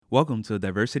Welcome to the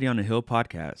Diversity on the Hill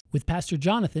podcast with Pastor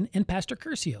Jonathan and Pastor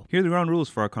Curcio. Here are the ground rules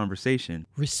for our conversation.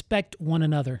 Respect one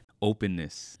another.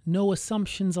 Openness. No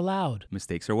assumptions allowed.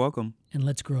 Mistakes are welcome. And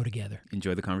let's grow together.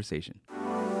 Enjoy the conversation.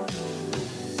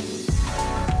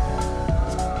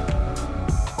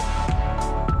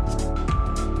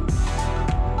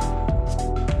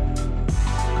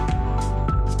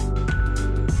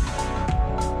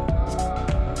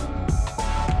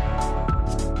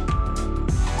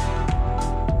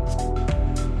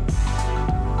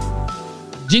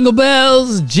 Jingle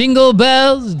bells,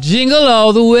 jingle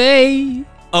all the way.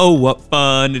 Oh, what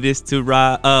fun it is to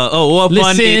ride.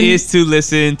 Fun it is to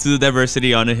listen to the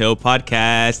Diversity on the Hill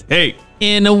podcast. Hey.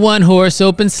 In a one-horse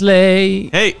open sleigh.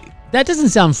 Hey. That doesn't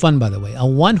sound fun, by the way. A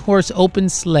one-horse open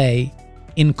sleigh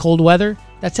in cold weather?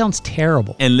 That sounds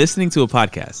terrible. And listening to a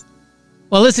podcast.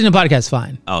 Well, listening to a podcast is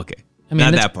fine. Oh, okay. I mean,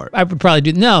 not that part. I would probably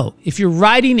do. No, if you're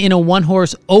riding in a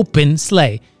one-horse open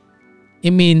sleigh,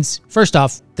 it means, first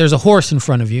off, there's a horse in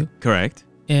front of you. Correct.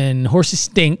 And horses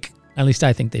stink. At least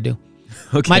I think they do.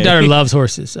 Okay. My daughter loves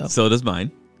horses. So does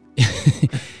mine.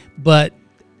 But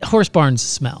horse barns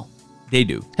smell. They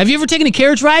do. Have you ever taken a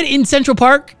carriage ride in Central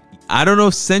Park? I don't know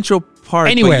if Central Park.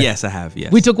 Anywhere. But yes, I have.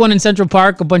 Yes. We took one in Central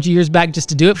Park a bunch of years back just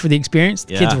to do it for the experience.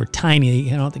 The kids Yeah. were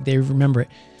tiny. I don't think they remember it.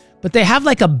 But they have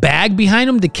like a bag behind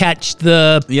them to catch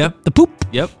the poop.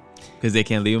 Yep. Because they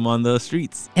can't leave them on the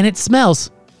streets. And it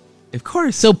smells. Of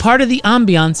course. So part of the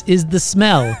ambiance is the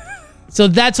smell. So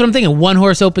that's what I'm thinking. One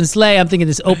horse open sleigh. I'm thinking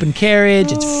this open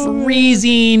carriage. It's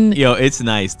freezing. Yo, it's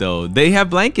nice though. They have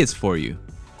blankets for you.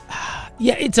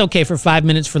 Yeah, it's okay for 5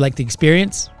 minutes for like the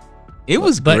experience. It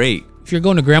was But great. if you're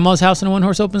going to grandma's house in a one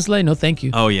horse open sleigh, no thank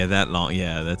you. Oh yeah, that long.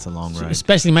 Yeah, that's a long ride.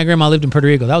 Especially my grandma lived in Puerto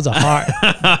Rico. That was a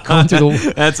hard going through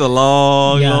the. That's a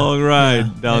long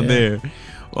ride down there.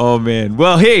 Oh man.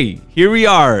 Well, hey, here we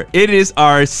are. It is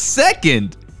our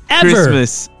second Ever.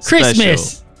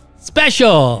 Christmas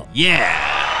special.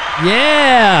 Yeah.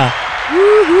 Yeah.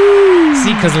 Woo-hoo.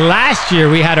 See, because last year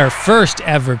we had our first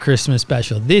ever Christmas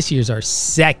special. This year's our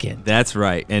second. That's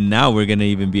right. And now we're gonna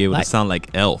even be able Like- to sound like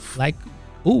Elf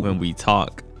Ooh, when we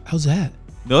talk. how's that?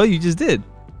 No, you just did.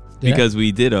 Did I? Because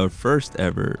we did our first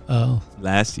ever Oh,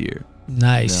 last year.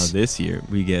 nice. Now this year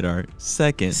we get our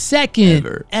second. Second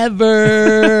Ever.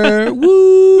 ever.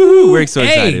 Woo. We're so Hey,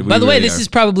 excited. We by the way, really this are. is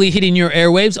probably hitting your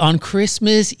airwaves on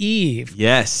Christmas Eve.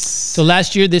 Yes. So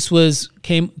last year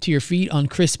came to your feed on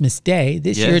Christmas Day.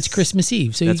 This year it's Yes. Christmas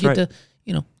Eve. So That's you get right. to,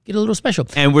 get a little special.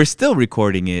 And we're still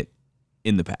recording it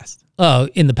in the past. Oh,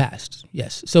 in the past.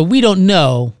 Yes. So we don't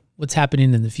know what's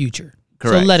happening in the future.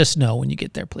 Correct. So let us know when you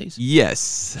get there, please.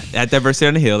 Yes. At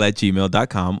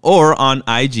diversityonthehill@gmail.com or on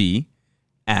IG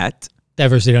at,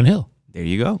 Diversity on Hill. there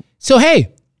you go. So,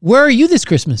 hey, where are you this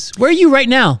Christmas? Where are you right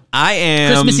now? I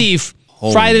am. Christmas Eve,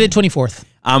 home. Friday the 24th.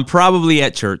 I'm probably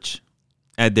at church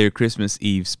at their Christmas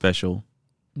Eve special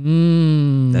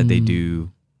that they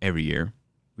do every year.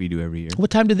 We do every year. What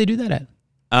time do they do that at?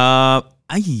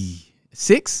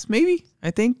 6 maybe,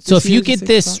 I think. So This if you year's get 6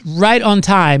 this o'clock. right on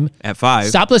time, At 5.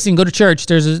 stop listening, go to church.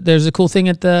 There's a cool thing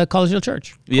at the College Hill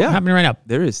Church. Yeah. Happening right now.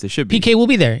 There should be. PK will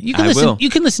be there. You can I listen. will. You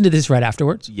can listen to this right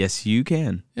afterwards. Yes, you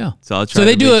can. Yeah. So I'll try So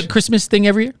they to do make a sure. Christmas thing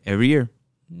every year? Every year.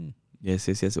 Yes.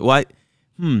 Why?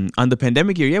 On the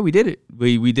pandemic year, yeah, we did it.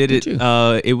 We did it. you?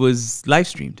 It was live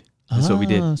streamed. That's what we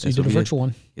did. So you That's did what a we virtual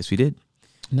one. Yes, we did.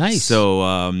 Nice.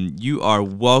 So you are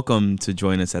welcome to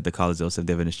join us at the College Hill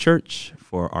Seventh-day Adventist Church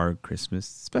for our Christmas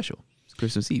special,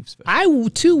 Christmas Eve special. I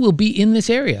too will be in this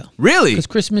area Really? because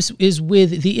Christmas is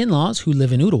with the in-laws who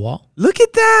live in Ottawa. Look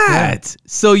at that.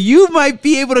 So you might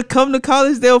be able to come to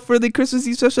Collegedale for the Christmas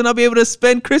Eve special and I'll be able to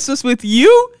spend Christmas with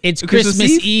you? It's For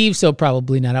Christmas Eve, so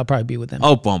probably not. I'll probably be with them.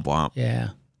 Oh, bump, bump. Yeah.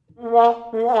 So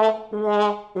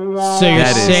you're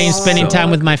That is saying spending so-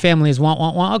 time with my family is want.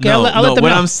 Okay, No, I'll let them what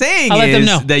know. I'm saying I'll let them is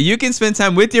know. that you can spend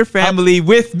time with your family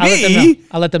with I'll let them me know.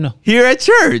 I'll let them know. here at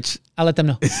church. I'll let them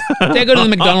know. They go to the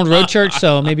McDonald Road Church,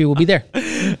 so maybe we'll be there.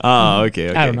 Oh,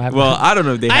 okay. I don't know. Well, I don't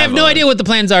know if they I have have no a- idea what the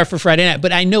plans are for Friday night,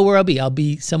 but I know where I'll be. I'll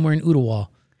be somewhere in Ottawa.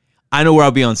 I know where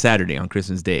I'll be on Saturday, on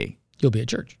Christmas Day, You'll be at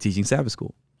church. teaching Sabbath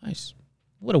school. Nice.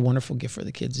 What a wonderful gift for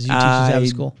the kids. Is you teach Sabbath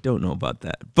school. don't know about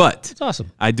that, but It's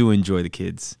awesome. I do enjoy the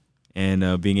kids,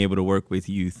 and being able to work with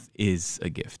youth is a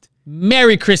gift.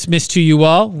 Merry Christmas to you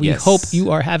all. We Yes. hope you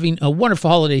are having a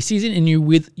wonderful holiday season and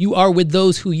you are with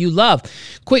those who you love.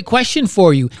 Quick question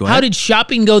for you. Go How ahead. did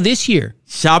shopping go this year?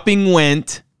 Shopping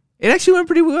went. It actually went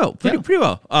pretty well. Pretty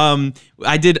well.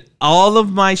 I did all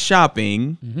of my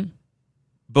shopping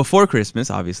before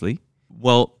Christmas, obviously.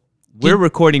 Well, we're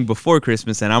recording before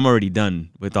Christmas, and I'm already done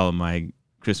with all of my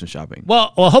Christmas shopping.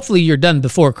 Well, hopefully you're done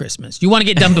before Christmas. You want to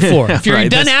get done before. If you're Right,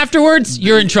 done afterwards,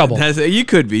 you're in trouble. You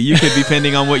could be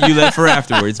depending on what you left for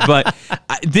afterwards. But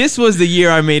this was the year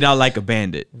I made out like a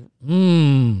bandit.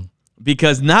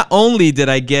 Because not only did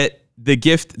I get the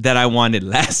gift that I wanted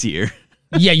last year.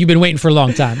 Yeah, you've been waiting for a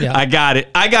long time. Yeah, I got it.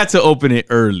 I got to open it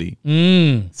early.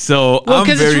 So well, I'm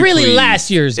because it's very really pleased.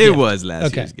 last year's It gift. was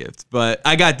last year's gift. But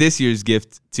I got this year's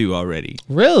gift too already.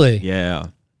 Really? Yeah.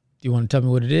 Do you want to tell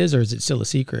me what it is, or is it still a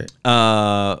secret?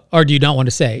 Well, Or do you not want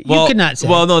to say? You could not say.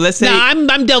 Well, no, let's say. No,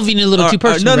 I'm delving a little too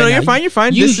personal. no, right you're now. fine, you're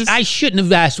fine. You, This is- I shouldn't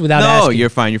have asked without no, asking. you're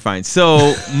fine.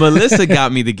 So Melissa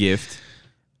got me the gift.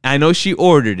 I know she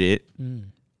ordered it.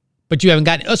 But you haven't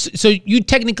gotten. Oh, so you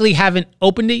technically haven't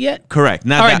opened it yet. Correct.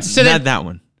 Not All that. right, so not then- that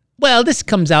one. Well, this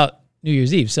comes out New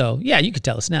Year's Eve, so yeah, you could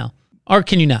tell us now, or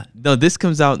can you not? No, this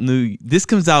comes out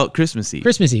Christmas Eve.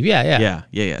 Christmas Eve, yeah.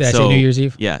 Yeah. Did I say New Year's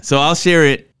Eve? Yeah. So I'll share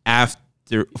it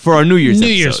after for our New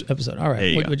Year's episode. All right. There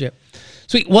you What go. would you?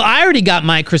 Sweet. Well, I already got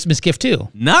my Christmas gift too.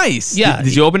 Nice. Yeah.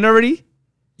 Did you open it already?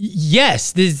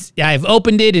 Yes, I've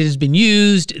opened it. It has been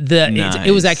used. It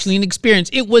was Nice. actually an experience.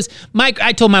 It was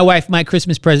I told my wife my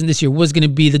Christmas present this year was going to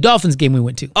be the Dolphins game we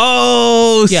went to.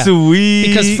 Oh, Yeah. sweet.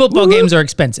 Because football games are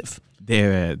expensive.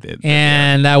 They're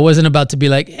And I wasn't about to be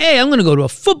like, hey, I'm going to go to a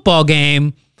football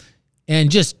game and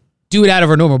just do it out of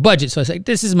our normal budget. So I was like,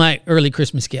 this is my early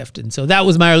Christmas gift. And so that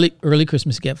was my early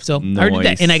Christmas gift. So I already did that.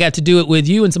 Nice. And I got to do it with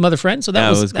you and some other friends. So that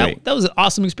was great. That was an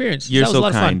awesome experience. You're that was so a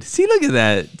lot kind. of fun. See, look at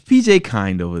that. PJ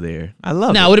Kind over there. I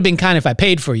love Now, it it. would have been kind if I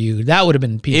paid for you. That would have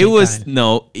been PJ It was kind.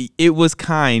 no, it was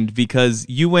kind because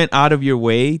you went out of your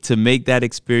way to make that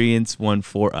experience one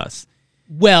for us.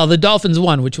 Well, the Dolphins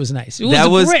won, which was nice. It was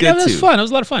That was great. good, That was too. fun. It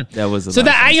was a lot of fun. That was a so lot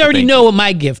that of fun. I So already thank know what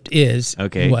my gift is.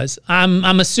 Okay.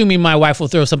 I'm assuming my wife will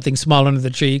throw something small under the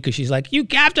tree because she's like, you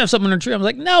have to have something under the tree. I'm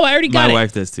like, no, I already got My it.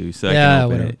 wife does too, so I Yeah, can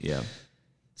open whatever. it. Yeah.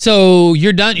 So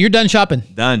you're done. You're done shopping.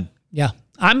 Done. Yeah,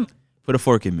 I'm Put a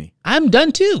fork in me.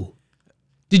 done too.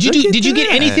 Did you Look at Did you get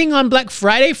that. anything on Black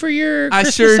Friday for your? I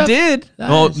Christmas sure stuff? did. Nice.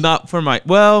 Well, not for my.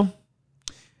 Well,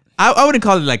 I wouldn't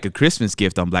call it like a Christmas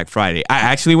gift on Black Friday. I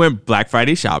actually went Black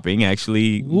Friday shopping.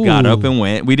 Actually, got up and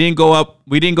went. We didn't go up.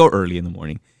 We didn't go early in the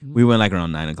morning. We went like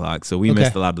around 9:00, so we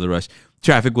missed a lot of the rush.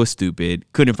 Traffic was stupid.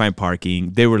 Couldn't find parking.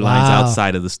 There were lines Wow.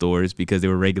 outside of the stores because they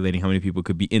were regulating how many people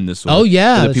could be in the store. Oh,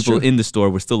 yeah, So the that's people true. in the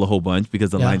store were still a whole bunch because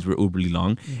the Yeah. lines were uberly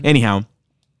long. Anyhow,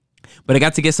 but I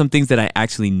got to get some things that I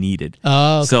actually needed.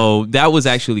 Oh, okay. So that was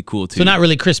actually cool too. So not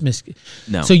really Christmas.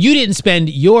 No. So you didn't spend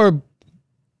your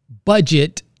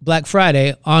budget Black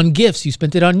Friday on gifts. You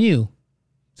spent it on you.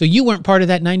 So you weren't part of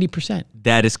that 90%.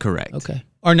 That is correct. Okay.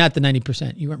 Or not the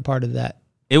 90%. You weren't part of that.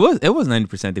 It was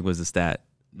 90%. It was the stat.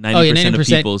 90% of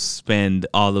 90%. people spend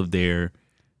all of their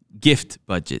gift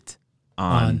budget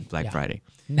on Black yeah. Friday.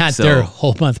 Not So- their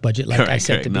whole month budget like I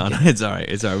said Correct. to No, begin. no, it's all right.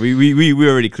 It's all right. We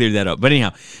already cleared that up. But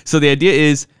anyhow, so the idea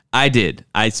is I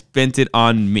spent it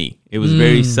on me. It was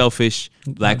very selfish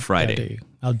Black Friday.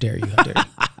 How dare you? How dare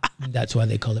you? That's why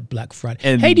they call it Black Friday.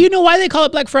 And- Hey, do you know why they call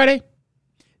it Black Friday?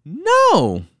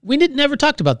 No, We never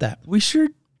talked about that.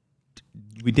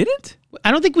 we didn't?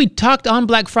 I don't think we talked on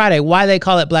Black Friday why they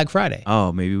call it Black Friday.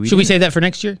 Oh, maybe we Should we didn't. say that for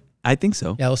next year? I think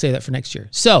so. Yeah, we'll say that for next year.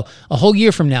 So a whole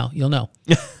year from now, you'll know.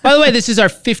 By the way, this is our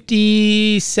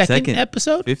 52nd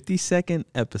episode. 52nd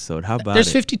episode. How about There's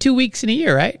it? 52 weeks in a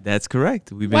year, right? That's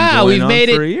correct. We've been Wow, going we've on made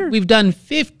for it. a year. We've done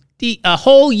a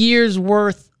whole year's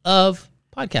worth of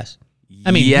podcasts.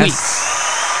 I mean, yes. weeks.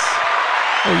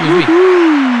 Whole year's week.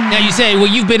 Now you say, well,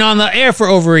 you've been on the air for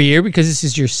over a year because this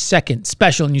is your second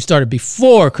special and you started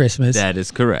before Christmas. That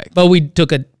is correct. But we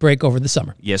took a break over the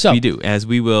summer. Yes, So, we do, as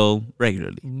we will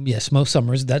regularly. Yes, most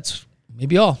summers. That's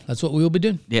maybe all. That's what we will be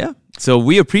doing. Yeah. So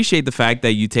we appreciate the fact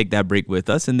that you take that break with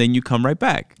us and then you come right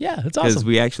back. Yeah, that's Because awesome.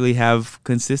 we actually have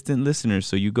consistent listeners.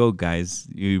 So you go, guys.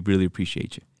 We really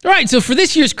appreciate you. All right, so for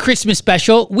this year's Christmas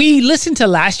special, we listened to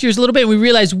last year's a little bit and we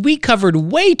realized we covered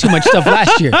way too much stuff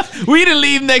last year. We didn't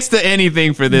leave next to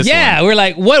anything for this Yeah, one. we're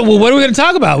like, what? Well, what are we going to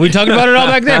talk about? We talked about it all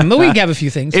back then, but we have a few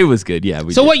things. It was good. Yeah.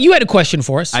 We So did. what? You had a question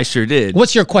for us. I sure did.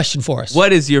 What's your question for us?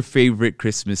 What is your favorite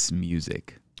Christmas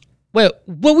music? Well,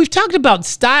 we've talked about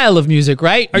style of music,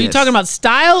 right? Are you Yes. talking about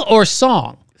style or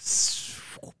song?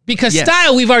 Because Yes.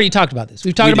 style, we've already talked about this.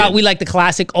 We've talked We about did. we like the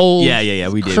classic old, Yeah,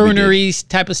 we did. croonery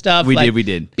type of stuff. We like did, we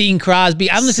did. Bing Crosby.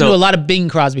 I'm listening So- to a lot of Bing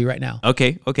Crosby right now.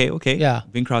 Okay. Yeah.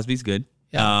 Bing Crosby's good.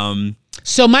 Yeah.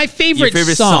 So my Your favorite,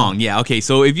 favorite song. Yeah. Okay.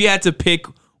 So if you had to pick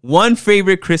one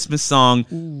favorite Christmas song,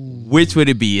 which would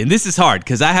it be? And this is hard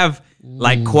because I have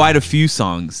like quite a few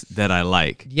songs that I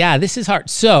like. Yeah, this is hard.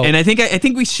 So And I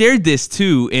think we shared this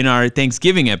too in our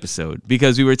Thanksgiving episode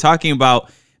because we were talking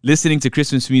about listening to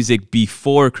Christmas music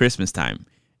before Christmas time.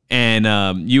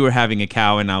 and you were having a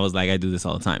cow, and I was like, I do this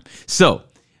all the time. So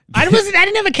I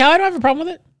didn't have a cow. I don't have a problem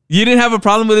with it. you didn't have a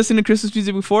problem with listening to Christmas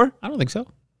music before? I don't think so.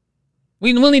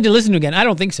 We'll need to listen to it again. I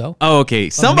don't think so. Oh, okay.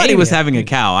 Somebody maybe. was having a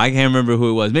cow. I can't remember who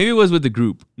it was. Maybe it was with the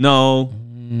group. No,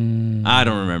 I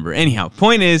don't remember. Anyhow,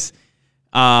 point is,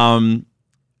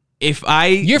 if I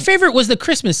Your favorite was the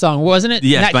Christmas song, wasn't it?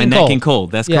 yes, by Nat King Cole.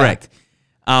 That's Yeah. correct.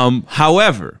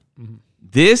 However,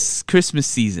 this Christmas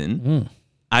season,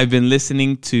 I've been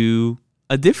listening to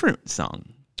a different song.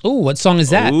 Ooh, what song is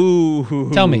that? Ooh,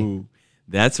 Tell me.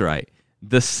 That's right.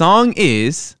 The song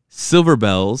is "Silver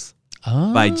Bells"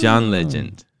 by John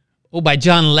Legend. Oh, by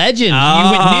John Legend. You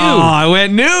Oh, went new. I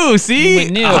went new. See? You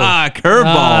went new.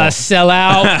 Curveball. Sell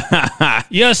out.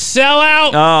 You sell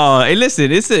out. Oh, hey,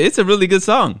 listen, it's a really good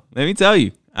song. Let me tell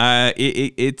you.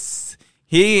 It's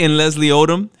he and Leslie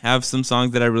Odom have some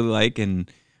songs that I really like, and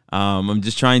I'm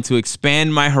just trying to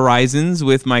expand my horizons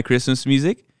with my Christmas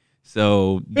music.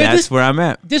 So that's where I'm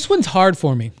at. This one's hard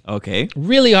for me. Okay.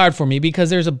 Really hard for me because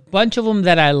there's a bunch of them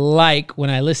that I like when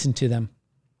I listen to them.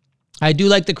 I do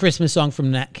like the Christmas song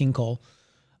from Nat King Cole.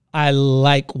 I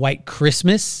like White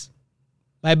Christmas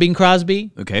by Bing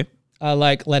Crosby. Okay. I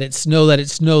like Let It Snow, Let It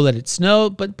Snow, Let It Snow.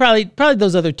 But probably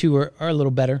those other two are a little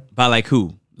better. By like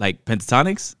who? Like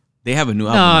Pentatonics? They have a new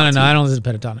album. No. I don't listen to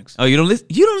Pentatonics. Oh, you don't listen?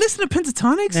 You don't listen to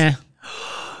Pentatonics?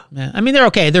 Nah. I mean, they're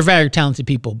okay. They're very talented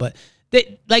people, but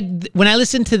they when I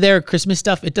listen to their Christmas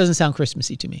stuff, it doesn't sound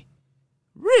Christmassy to me.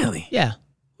 Really? Yeah.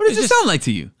 What does it sound like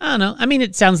to you? I don't know. I mean,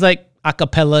 it sounds like a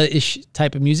cappella-ish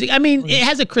type of music. I mean, it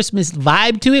has a Christmas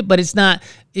vibe to it, but it's not.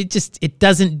 It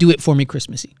doesn't do it for me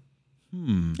Christmassy.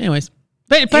 Anyways,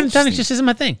 but Pentatonics just isn't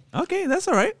my thing. Okay, that's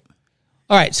all right.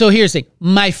 All right, so here's the thing.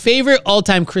 My favorite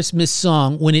all-time Christmas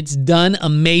song, when it's done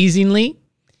amazingly,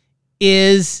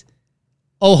 is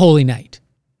 "Oh Holy Night."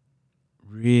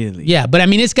 Really? Yeah, but I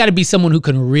mean, it's got to be someone who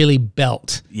can really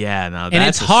belt. Yeah, now And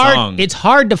that's it's hard. a song. It's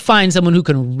hard to find someone who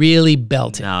can really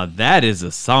belt it. Now that is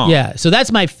a song. Yeah, so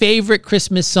that's my favorite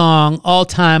Christmas song all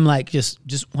time, like just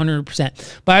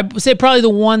 100%. But I would say probably the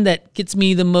one that gets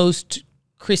me the most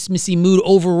Christmassy mood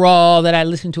overall that I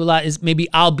listen to a lot is maybe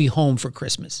 "I'll Be Home for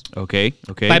Christmas" Okay.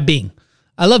 by Bing.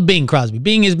 I love Bing Crosby.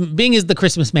 Bing is the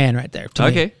Christmas man right there. To me.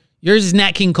 Okay. Yours is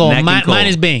Nat King Cole. Nat King Cole. Mine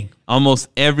is Bing. Almost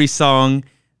every song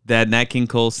that Nat King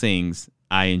Cole sings,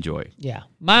 I enjoy. Yeah,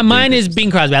 mine is Bing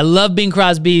Crosby. I love Bing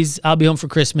Crosby's "I'll Be Home for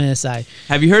Christmas."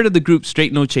 Have you heard of the group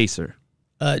Straight No Chaser?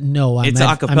 No, It's an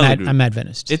a cappella group. I'm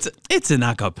Adventist. It's an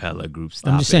a cappella group.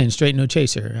 Stop I'm just saying, straight no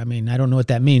chaser. I mean, I don't know what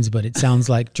that means, but it sounds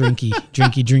like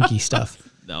drinky stuff.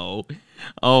 No.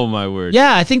 Oh my word.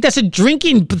 Yeah, I think that's a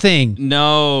drinking thing.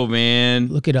 No, man.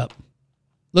 Look it up.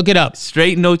 Look it up.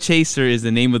 Straight No Chaser is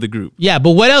the name of the group. Yeah,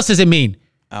 but what else does it mean?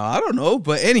 I don't know,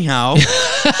 but anyhow.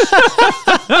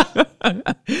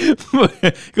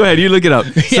 Go ahead, you look it up.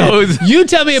 Yeah, you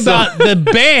tell me about the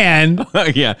band.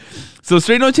 Yeah. So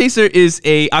Straight No Chaser is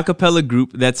a cappella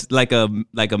group that's like a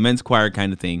men's choir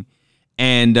kind of thing.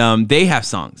 And they have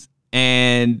songs.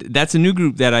 And that's a new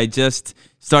group that I just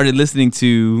started listening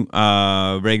to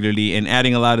regularly and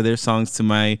adding a lot of their songs to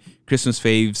my Christmas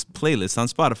faves playlist on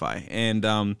Spotify.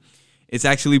 And it's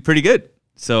actually pretty good.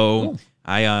 So Cool.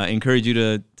 I encourage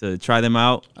you to try them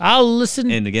out. I'll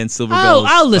listen. And again, Silver Bells.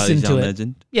 I'll by listen John to it.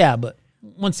 Legend. Yeah, but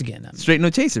once again, Straight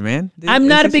No Chaser, man. I'm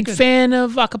not a It's big good. fan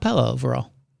of acapella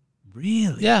overall.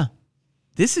 Really? Yeah.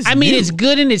 This is I mean, new. it's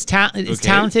good and it's Okay.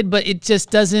 talented, but it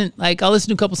just doesn't, like, I'll listen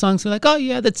to a couple songs and be like, oh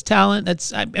yeah, that's talent.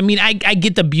 I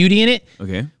get the beauty in it,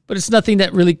 Okay. but it's nothing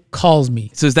that really calls me.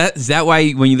 So is that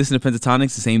why when you listen to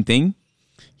Pentatonics, the same thing?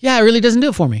 Yeah, it really doesn't do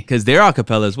it for me. Because they're a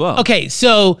cappella as well. Okay,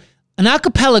 so an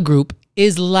acapella group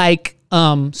is like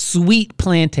sweet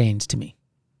plantains to me.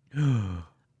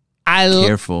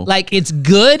 Careful. Like, it's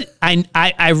good.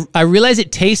 I realize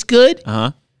it tastes good,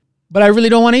 Uh-huh. but I really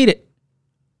don't want to eat it.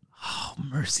 Oh,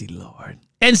 mercy, Lord.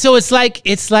 And so it's like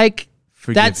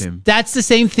Forgive him. that's the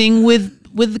same thing with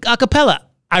acapella.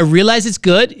 I realize it's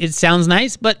good, it sounds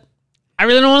nice, but I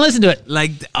really don't want to listen to it.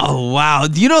 Like, oh, wow.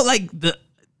 Do you know, like,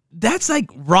 that's like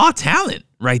raw talent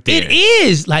right there. It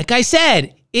is, like I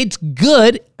said, it's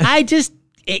good. I just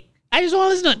don't want to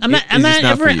listen to it. I'm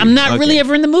not really Okay.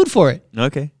 ever in the mood for it.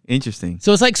 Okay. Interesting.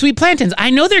 So it's like sweet plantains. I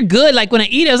know they're good. Like when I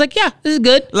eat it, I was like, yeah, this is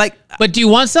good. Like, But do you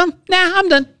want some? Nah, I'm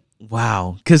done.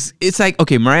 wow. Because it's like,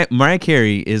 okay, Mariah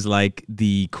Carey is like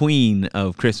the queen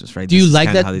of Christmas, right? Do you This is like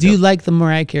kinda how that? they Do you do. like the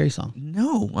Mariah Carey song?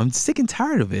 No, I'm sick and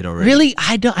tired of it already. Really?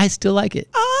 I don't. I still like it.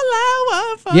 All I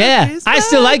want for Yeah, Christmas I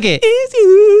still like it. Is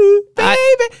you, baby.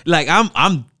 I- Like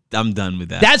I'm done with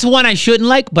that. That's one I shouldn't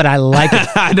like, but I like it.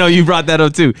 I know you brought that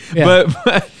up too. Yeah.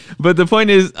 But the point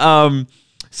is,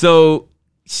 so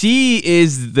she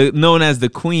is known as the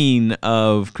queen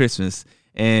of Christmas,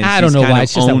 and I don't know why.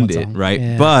 It's just that one owned it, song. right?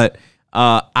 Yeah. But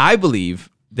I believe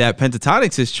that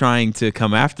Pentatonix is trying to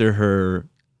come after her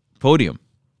podium.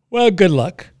 Well, good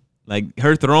luck. Like,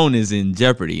 her throne is in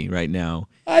jeopardy right now.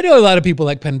 I know a lot of people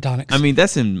like Pentatonix. I mean,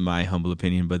 that's in my humble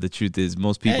opinion, but the truth is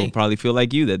most people probably feel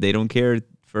like you, that they don't care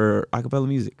for acapella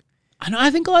music. I know.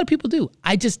 I think a lot of people do.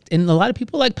 And a lot of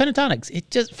people like Pentatonix. It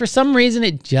just, for some reason,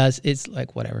 it's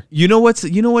like whatever. You know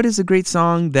what is a great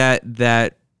song that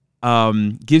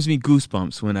gives me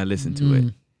goosebumps when I listen to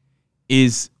it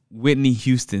is Whitney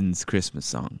Houston's Christmas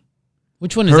song.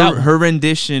 Which one is that one? Her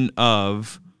rendition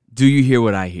of "Do You Hear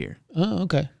What I Hear?" Oh,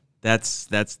 okay. That's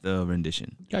the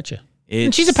rendition. Gotcha.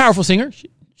 And she's a powerful singer.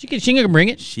 She can bring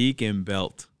it. She can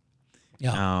belt.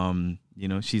 Yeah.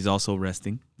 She's also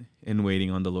resting and waiting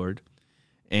on the Lord.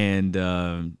 And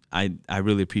I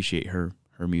really appreciate her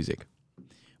music.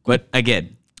 But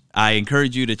again, I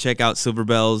encourage you to check out Silver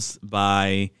Bells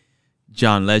by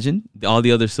John Legend. All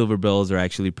the other Silver Bells are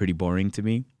actually pretty boring to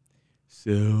me.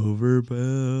 Silver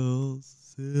bells,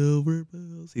 silver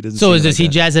bells. He doesn't. So does he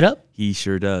jazz it up? He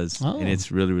sure does, and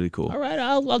it's really, really cool. All right,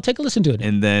 I'll take a listen to it.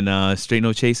 And then Straight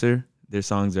No Chaser. Their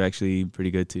songs are actually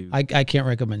pretty good too. I can't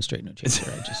recommend Straight No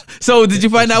Chaser. So did you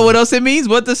find out what else it means?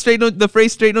 What does the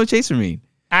phrase "Straight No Chaser" mean?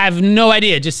 I have no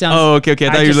idea. It just sounds. Oh, okay.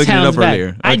 I thought you were looking it up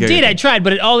earlier. I did. Okay. I tried,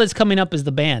 but all that's coming up is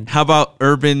the band. How about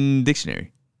Urban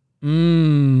Dictionary?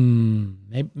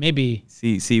 Maybe.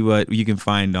 See what you can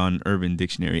find on Urban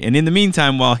Dictionary. And in the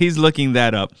meantime, while he's looking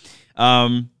that up,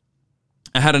 I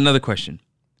had another question.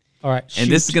 All right. And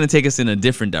this is going to take us in a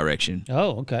different direction.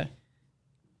 Oh, okay.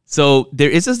 So there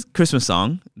is a Christmas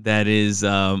song that is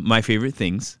my favorite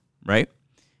things, right?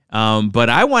 But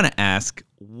I want to ask,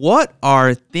 what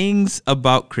are things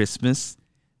about Christmas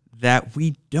that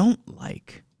we don't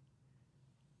like?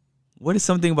 What is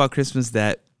something about Christmas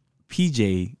that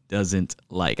PJ doesn't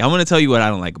like? I want to tell you what I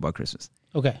don't like about Christmas.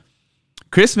 Okay.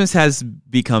 Christmas has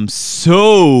become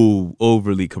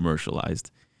overly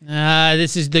commercialized.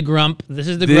 This is the grump. This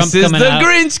is the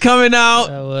Grinch coming out.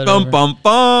 Bum, bum,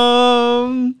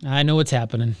 bum. I know what's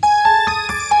happening.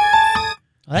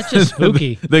 Oh, that's just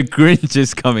spooky. The Grinch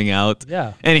is coming out.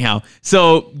 Yeah. Anyhow,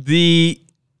 so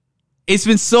it's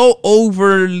been so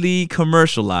overly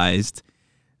commercialized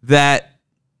that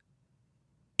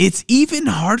it's even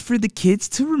hard for the kids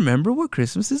to remember what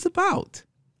Christmas is about,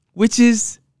 which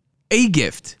is a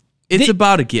gift. It's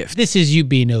about a gift. This is you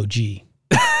being OG.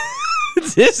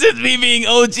 This is me being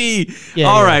OG. Yeah,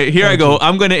 All right, here OG. I go.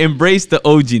 I'm going to embrace the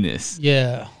OG-ness.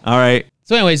 Yeah. All right.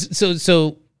 So anyways,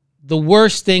 so the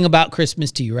worst thing about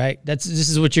Christmas to you, right? This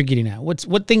is what you're getting at.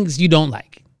 What things you don't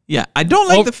like? Yeah, I don't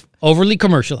like overly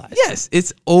commercialized. Yes,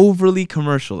 it's overly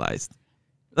commercialized.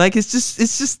 Like it's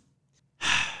just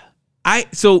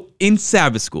so in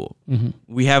Sabbath school,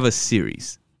 we have a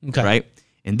series, Okay. right?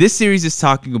 And this series is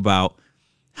talking about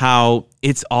how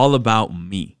it's all about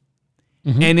me.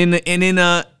 And in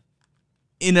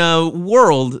a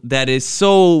world that is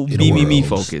so me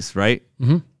focused, right?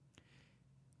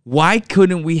 Why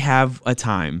couldn't we have a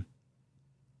time,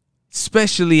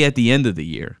 especially at the end of the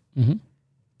year,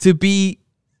 to be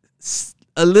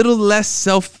a little less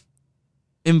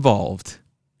self-involved?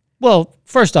 Well,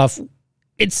 first off,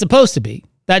 it's supposed to be.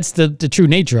 That's the true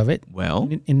nature of it. Well,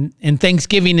 and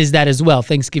Thanksgiving is that as well.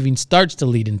 Thanksgiving starts to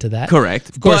lead into that. correct.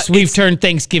 Of course, we've turned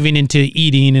Thanksgiving into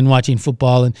eating and watching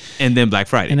football and then Black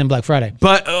Friday. then Black Friday.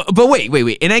 But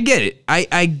wait. And I get it.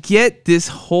 I get this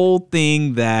whole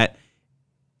thing that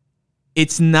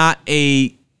it's not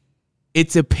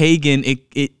it's a pagan.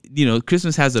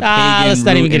 Christmas has a pagan let's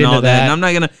not root even get and all into that. that. And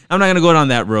I'm not gonna go down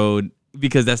that road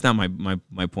because that's not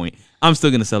my point. I'm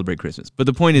still gonna celebrate Christmas. But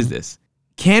the point is this: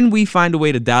 can we find a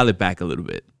way to dial it back a little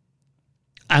bit?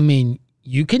 I mean,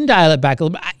 you can dial it back a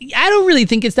little bit. I don't really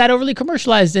think it's that overly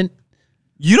commercialized. And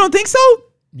You don't think so?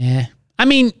 yeah, I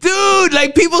mean, Dude,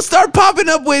 like people start popping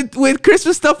up with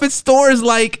Christmas stuff at stores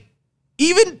like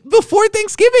even before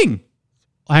Thanksgiving.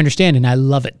 I understand and I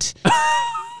love it.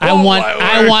 I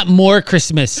want more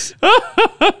Christmas.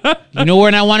 You know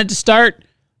when I want it to start?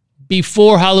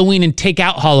 Before Halloween and take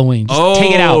out Halloween. Just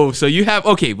take it out. Oh, so you have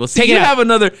well. See, Take you it out. have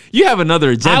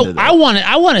another agenda. I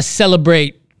want to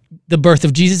celebrate the birth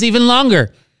of Jesus even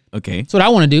longer. Okay. That's what I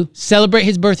want to do. Celebrate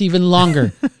his birth even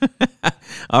longer.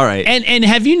 All right. And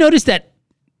have you noticed that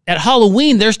at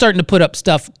Halloween they're starting to put up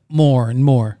stuff more and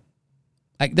more?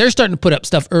 Like they're starting to put up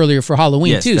stuff earlier for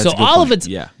Halloween Yes, too. that's So a good all point. of it's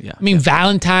Yeah. I mean,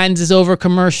 Valentine's is over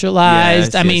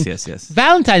commercialized. Yes.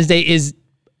 Valentine's Day is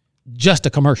just a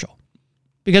commercial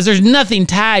because there's nothing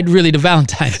tied really to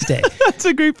Valentine's Day, That's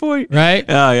a great point. right?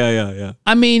 Yeah.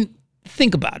 I mean,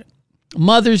 think about it.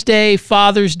 Mother's Day,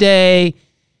 Father's Day.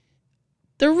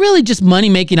 They're really just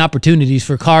money-making opportunities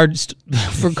for card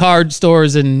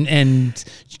stores and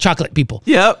chocolate people.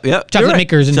 Yep. Chocolate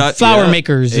makers and flour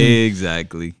makers. And,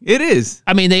 exactly. It is.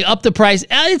 I mean, they up the price.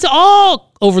 It's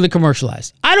all overly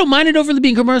commercialized. I don't mind it overly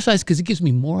being commercialized because it gives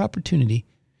me more opportunity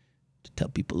to tell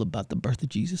people about the birth of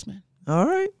Jesus, man. All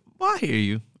right. Well, I hear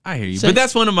you. So- but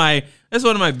that's one of my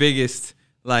biggest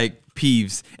like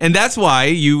peeves. And that's why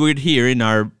you would hear in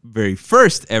our very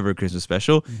first ever Christmas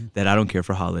special that I don't care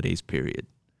for holidays, period.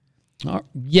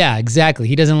 Yeah, exactly.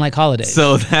 He doesn't like holidays.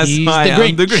 So that's He's why the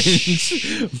I'm the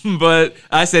Grinch. But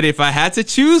I said if I had to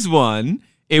choose one,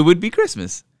 it would be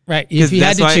Christmas. Right. If you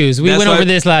had to choose. We went over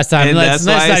this last time. Let's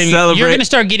not even, you're going to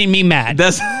start getting me mad.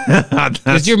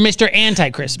 Because you're Mr.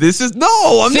 Anti-Christmas. I'm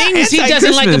not Things he anti-Christmas.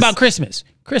 doesn't like about Christmas.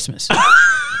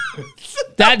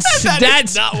 That's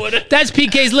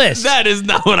PK's list. That is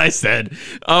not what I said.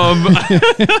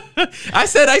 I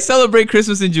said I celebrate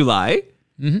Christmas in July.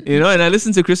 Mm-hmm. You know, and I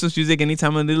listen to Christmas music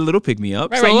anytime I need a little pick me up.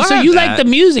 Right. So you like the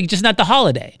music, just not the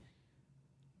holiday.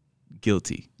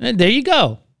 Guilty. And there you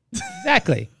go.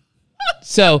 Exactly.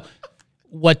 So,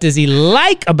 what does he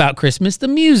like about Christmas? The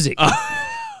music.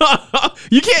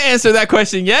 You can't answer that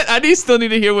question yet. I still need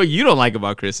to hear what you don't like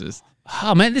about Christmas.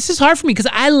 Oh man, this is hard for me because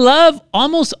I love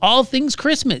almost all things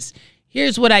Christmas.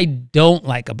 Here's what I don't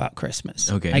like about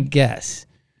Christmas. Okay. I guess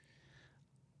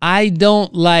I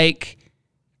don't like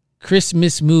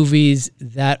Christmas movies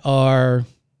that are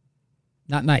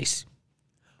not nice.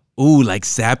 Ooh, like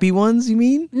sappy ones, you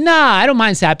mean? Nah, I don't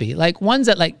mind sappy. Like ones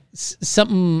that like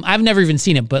something, I've never even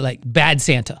seen it, but like Bad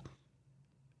Santa.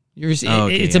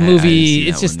 It's a movie.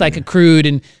 It's just like a crude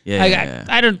and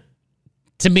I don't,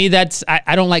 to me,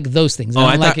 I don't like those things.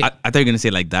 I thought you were going to say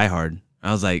like Die Hard.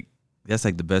 I was like, that's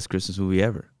like the best Christmas movie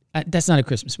ever. That's not a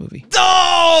Christmas movie.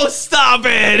 Oh, stop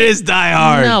it. It's Die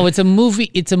Hard. No, it's a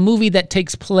movie. It's a movie that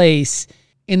takes place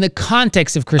in the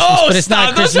context of Christmas, but it's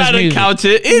not a Christmas movie. Don't try to couch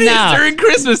it. It is during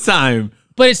Christmas time.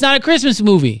 But it's not a Christmas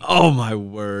movie. Oh, my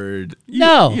word.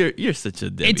 No. You're such a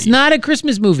Debbie. It's not a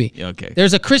Christmas movie. Okay.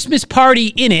 There's a Christmas party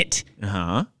in it,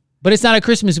 Uh-huh. but it's not a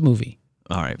Christmas movie.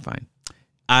 All right, fine.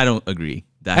 I don't agree.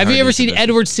 Have you ever seen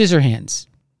Edward Scissorhands?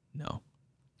 No.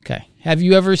 Okay. Have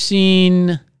you ever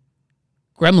seen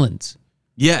Gremlins?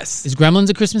 Yes. Is Gremlins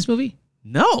a Christmas movie?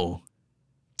 No.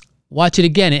 Watch it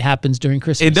again. It happens during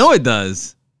Christmas. No, it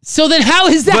does. So then how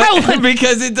is that one?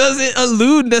 Because it doesn't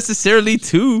allude necessarily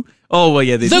to... Oh, well,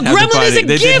 yeah. The Gremlin is a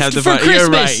gift for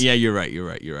Christmas. You're right. Yeah,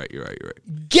 you're right.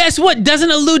 Guess what? Doesn't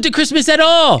allude to Christmas at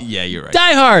all. Yeah, you're right.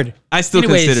 Die Hard. I still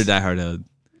consider Die Hard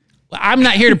I'm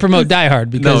not here to promote Die Hard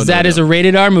because that is a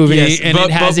rated R movie and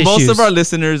it has issues. Most of our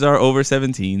listeners are over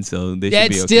 17, so they should be okay.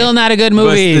 It's still not a good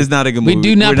movie. It's not a good movie. We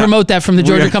do not promote that from the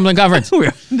Georgia Cumberland Conference. This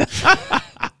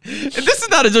is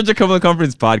not a Georgia Cumberland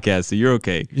Conference podcast, so you're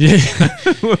okay.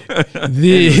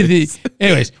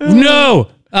 Anyways, no.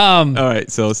 All right,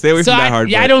 so stay away from Die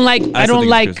Hard. I don't like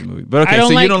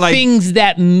things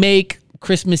that make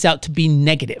Christmas out to be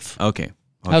negative. Okay.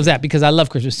 How's that? Because I love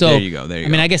Christmas. So there you go. I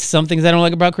mean, I guess some things I don't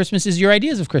like about Christmas is your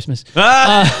ideas of Christmas.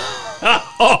 Fighting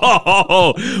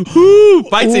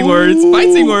words.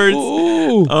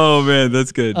 Oh man,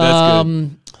 that's good.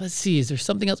 Good. Let's see. Is there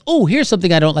something else? Oh, here's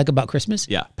something I don't like about Christmas.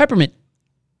 Yeah. Peppermint.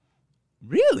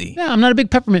 Really? Yeah, I'm not a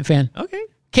big peppermint fan. Okay.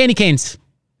 Candy canes.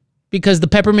 Because the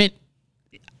peppermint,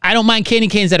 I don't mind candy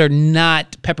canes that are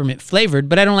not peppermint flavored,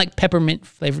 but I don't like peppermint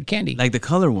flavored candy. Like the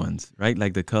color ones, right?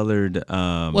 Like the colored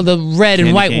well, the red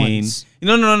and white ones.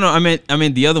 No. I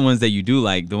meant the other ones that you do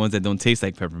like, the ones that don't taste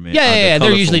like peppermint. Yeah.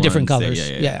 They're usually different colors.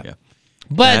 Yeah.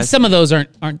 But some of those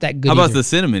aren't that good. How about either.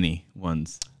 the cinnamony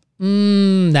ones?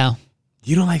 No.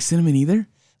 You don't like cinnamon either?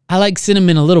 I like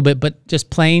cinnamon a little bit, but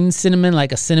just plain cinnamon,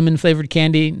 like a cinnamon flavored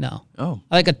candy, no. Oh.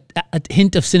 I like a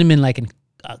hint of cinnamon, like in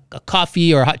a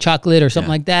coffee or a hot chocolate or something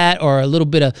like that, or a little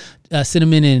bit of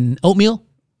cinnamon in oatmeal.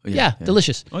 Yeah,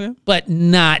 delicious. Okay. But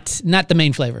not the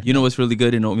main flavor. You know what's really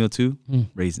good in oatmeal too?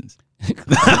 Raisins.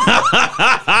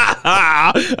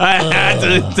 I had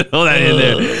to throw that in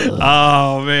there.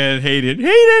 Oh man, hate it.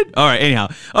 All right, anyhow.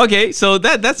 Okay, so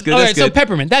that's good. All right, so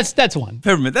peppermint, that's one.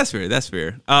 Peppermint, that's fair.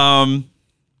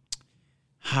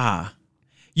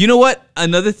 You know what?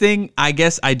 Another thing I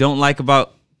guess I don't like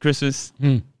about Christmas,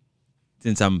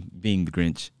 since I'm being the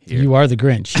Grinch here. You are the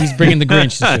Grinch. He's bringing the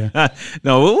Grinch this year.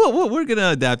 No, we're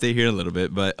gonna adapt it here a little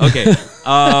bit, but okay.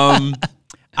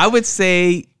 I would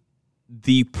say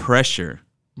the pressure.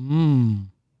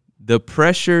 The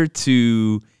pressure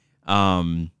to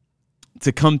come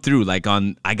through, like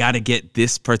I gotta get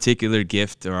this particular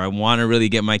gift, or I want to really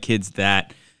get my kids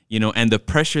that, and the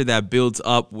pressure that builds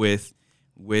up with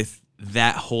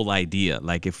that whole idea.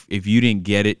 Like if you didn't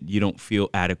get it, you don't feel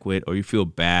adequate or you feel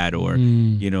bad or,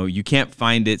 you can't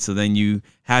find it. So then you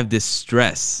have this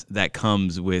stress that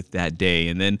comes with that day.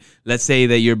 And then let's say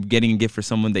that you're getting a gift for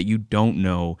someone that you don't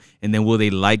know. And then will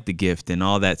they like the gift and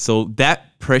all that? So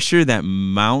that pressure that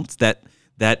mounts, that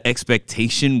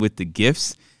expectation with the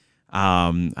gifts,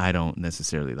 I don't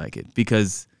necessarily like it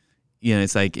because,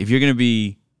 it's like if you're going to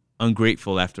be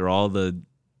ungrateful after all the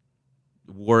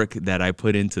work that I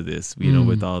put into this,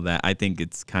 with all that, I think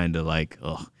it's kind of like,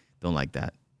 don't like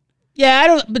that. Yeah, I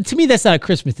don't. But to me, that's not a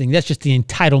Christmas thing. That's just the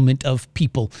entitlement of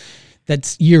people.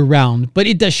 That's year round, but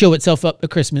it does show itself up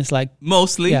at Christmas, like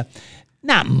mostly. Yeah,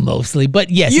 not mostly, but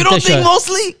yes. You don't think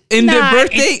mostly in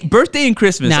the birthday and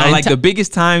Christmas are like the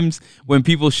biggest times when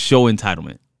people show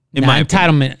entitlement.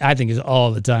 Entitlement, I think, is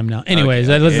all the time now. Anyways,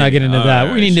 let's not get into that.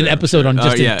 Right, we need an episode on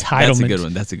just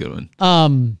entitlement. That's a good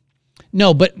one.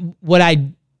 No, but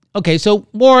so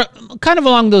more kind of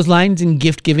along those lines in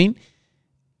gift giving.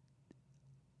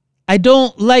 I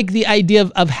don't like the idea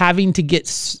of having to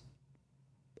get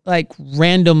like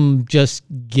random just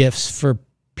gifts for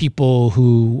people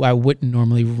who I wouldn't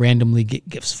normally randomly get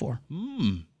gifts for.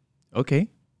 Okay.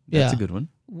 That's a good one.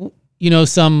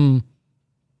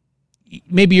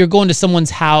 Maybe you're going to someone's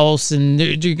house and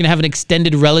you're going to have an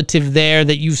extended relative there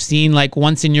that you've seen like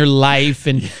once in your life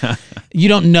and you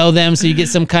don't know them. So you get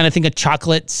some kind of thing of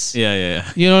chocolates. Yeah.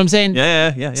 You know what I'm saying?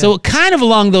 Yeah. So kind of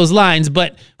along those lines,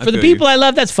 but for the people I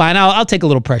love, that's fine. I'll take a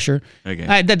little pressure. Okay.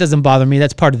 That doesn't bother me.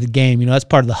 That's part of the game. That's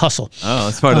part of the hustle. Oh,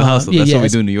 that's part of the hustle. That's what we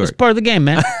do in New York. It's part of the game,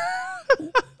 man.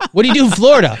 What do you do in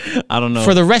Florida? I don't know.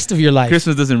 For the rest of your life.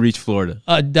 Christmas doesn't reach Florida.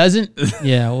 Doesn't?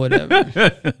 Yeah, whatever.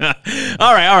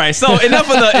 All right. So enough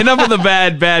of the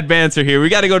bad banter here. We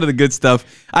got to go to the good stuff.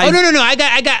 No.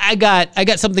 I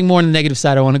got something more on the negative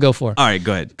side I want to go for. All right,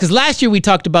 go ahead. Because last year we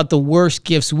talked about the worst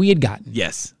gifts we had gotten.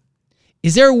 Yes.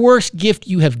 Is there a worst gift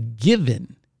you have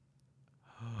given?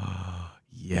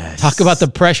 Yes. Talk about the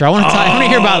pressure. I want to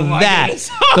hear about that.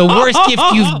 The worst gift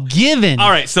you've given. All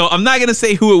right, so I'm not going to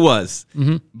say who it was,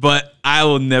 but I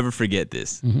will never forget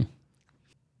this.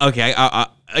 Okay,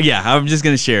 I'm just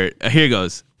going to share it. Here it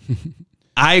goes.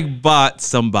 I bought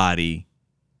somebody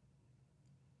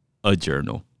a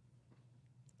journal.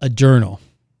 A journal.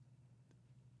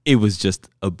 It was just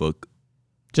a book.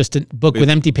 Just a book with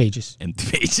empty pages.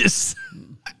 Empty pages.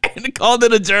 And I called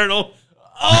it a journal.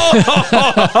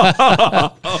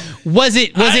 Oh, was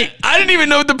it? I didn't even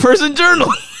know the person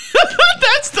journal.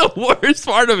 That's the worst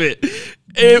part of it.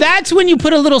 That's when you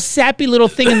put a little sappy little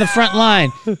thing in the front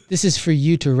line. This is for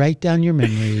you to write down your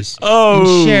memories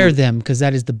and share them because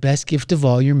that is the best gift of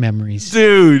all your memories.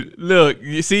 Dude, look,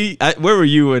 you see, where were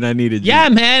you when I needed you? Yeah,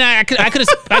 man, I could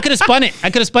have spun it.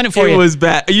 I could have spun it for you. It was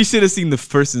bad. You should have seen the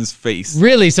person's face.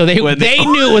 Really? So they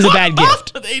knew it was a bad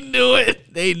gift. They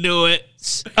knew it.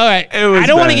 All right. I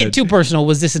don't want to get too personal.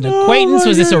 Was this an acquaintance?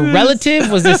 Was this a relative?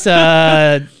 Was this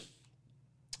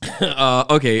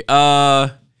okay.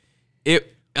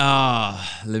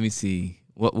 Let me see.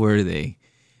 What were they?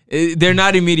 They're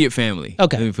not immediate family.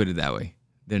 Okay. Let me put it that way.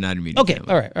 They're not immediate family.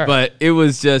 All right. But it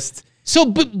was just...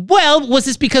 was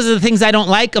this because of the things I don't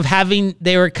like of having,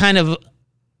 they were kind of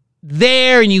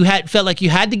there and you felt like you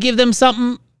had to give them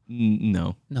something?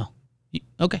 No.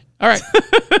 Okay. All right.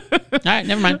 All right.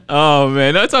 Never mind. Oh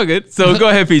man, that's all good. So go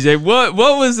ahead, PJ. What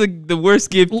was the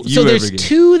worst gift you ever gave? So there's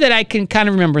two that I can kind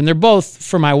of remember, and they're both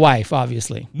for my wife,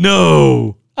 obviously.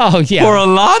 No. Oh yeah. For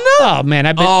Alana? Oh man,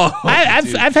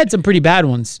 I've had some pretty bad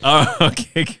ones. Oh,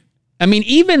 okay. I mean,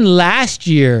 even last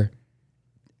year,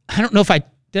 I don't know if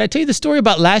did I tell you the story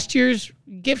about last year's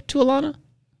gift to Alana?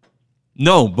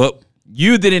 No, but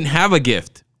you didn't have a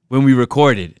gift when we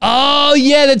recorded. Oh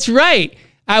yeah, that's right.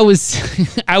 I was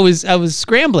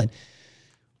scrambling.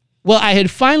 Well, I had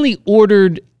finally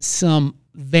ordered some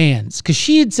Vans because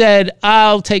she had said,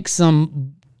 I'll take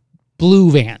some blue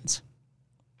Vans.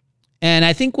 And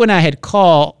I think when I had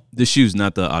called... The shoes,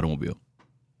 not the automobile.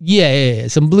 Yeah.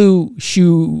 Some blue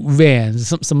shoe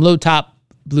Vans, some low top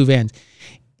blue Vans.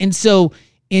 And so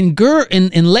in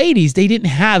ladies, they didn't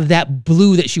have that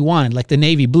blue that she wanted, like the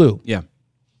navy blue. Yeah.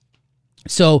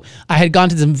 So I had gone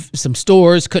to some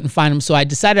stores, couldn't find them. So I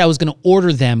decided I was going to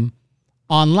order them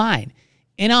online.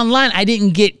 And online, I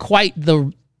didn't get quite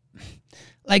the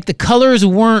colors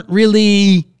weren't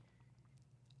really,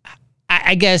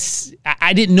 I guess,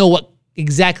 I didn't know what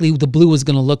exactly the blue was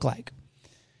going to look like.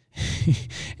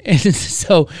 And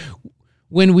so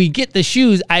when we get the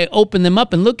shoes, I open them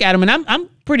up and look at them, and I'm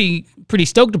pretty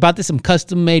stoked about this. Some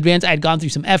custom made Vans. I had gone through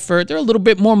some effort. They're a little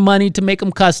bit more money to make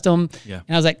them custom. Yeah.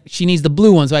 And I was like, she needs the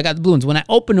blue ones, so I got the blue ones. When I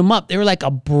opened them up, they were like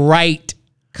a bright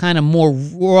kind of more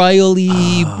royally,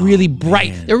 really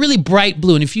bright. They're really bright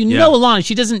blue. And if you know Alana,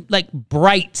 she doesn't like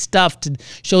bright stuff to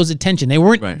shows attention. They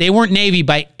weren't navy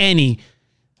by any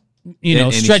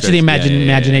stretch of the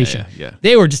imagination. Yeah.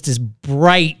 They were just this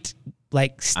bright,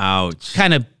 like Ouch.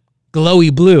 kind of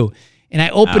glowy blue. And I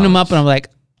opened them up and I'm like,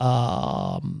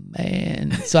 oh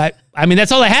man. So I mean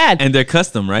that's all I had. And they're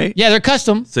custom, right? Yeah, they're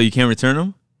custom. So you can't return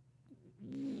them?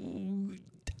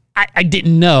 I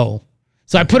didn't know.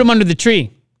 So I put them under the tree.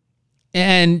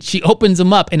 And she opens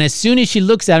them up, and as soon as she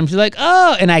looks at them, she's like,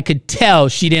 "Oh!" And I could tell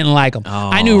she didn't like them.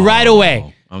 I knew right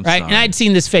away, I'm right? sorry. And I'd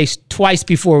seen this face twice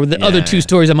before with the other two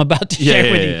stories I'm about to share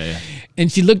with you. Yeah.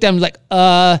 And she looked at them like,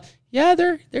 yeah,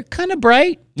 they're kind of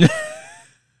bright."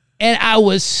 And I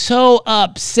was so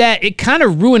upset. It kind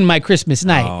of ruined my Christmas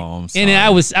night. Oh, I'm sorry. And I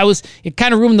was. It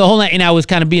kind of ruined the whole night, and I was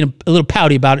kind of being a little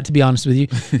pouty about it, to be honest with you.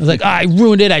 I was like, I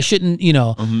ruined it. I shouldn't,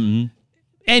 Mm-hmm.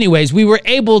 Anyways, we were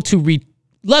able to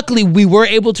Luckily, we were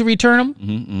able to return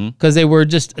them because they were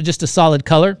just a solid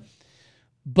color.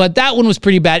 But that one was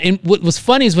pretty bad. And what was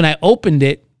funny is when I opened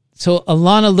it, so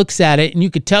Alana looks at it, and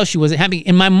you could tell she wasn't happy.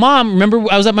 And my mom, remember,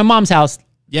 I was at my mom's house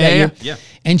that year,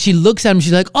 and she looks at him.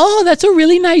 She's like, "Oh, that's a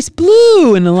really nice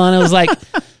blue." And Alana was like,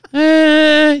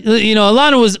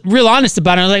 Alana was real honest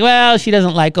about it. I was like, "Well, she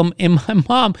doesn't like them." And my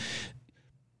mom,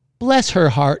 bless her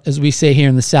heart, as we say here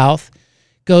in the South,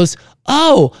 goes,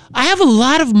 "Oh, I have a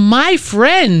lot of my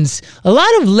friends, a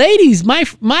lot of ladies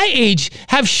my age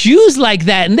have shoes like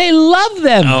that, and they love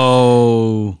them."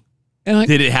 Oh. And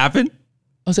Did it happen?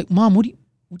 I was like, "Mom, what do you?"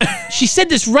 She said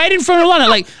this right in front of Alana,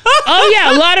 like, "Oh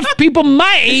yeah, a lot of people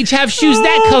my age have shoes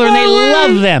that color, and they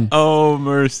love them." Oh,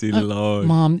 mercy, Lord.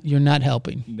 Mom, you're not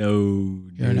helping. No.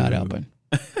 You're not helping.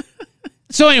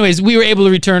 So, anyways, we were able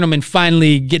to return them and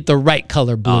finally get the right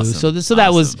color blue. Awesome. So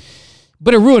that was.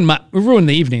 But it ruined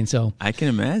the evening, so. I can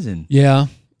imagine. Yeah.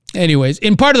 Anyways,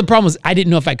 and part of the problem was I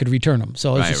didn't know if I could return them.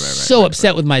 So I was so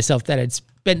upset with myself that I'd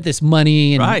spent this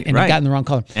money and I'd gotten the wrong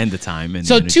color. And the time. And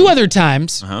so two other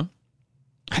times,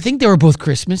 I think they were both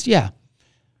Christmas,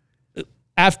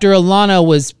 after Alana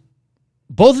was,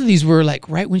 both of these were like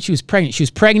right when she was pregnant. She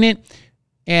was pregnant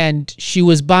and she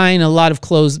was buying a lot of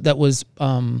clothes that was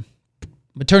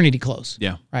maternity clothes.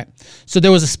 Yeah. Right. So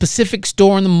there was a specific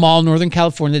store in the mall, Northern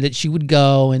California, that she would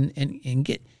go and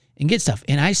get stuff.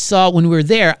 And I saw, when we were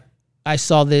there, I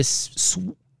saw this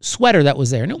sweater that was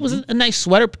there. And it was a nice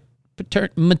sweater,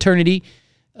 maternity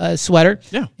sweater.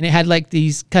 Yeah. And it had like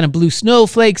these kind of blue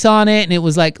snowflakes on it. And it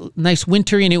was like nice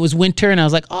wintry, and it was winter. And I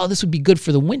was like, oh, this would be good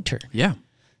for the winter. Yeah.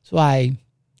 So I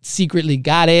secretly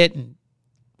got it and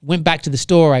went back to the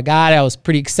store. I got it. I was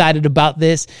pretty excited about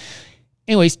this.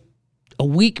 Anyways, a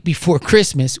week before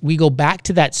Christmas, we go back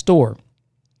to that store.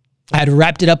 I had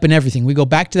wrapped it up and everything. We go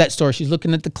back to that store. She's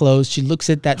looking at the clothes. She looks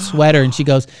at that sweater and she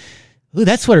goes, "Ooh,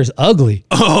 that sweater's ugly."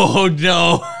 Oh,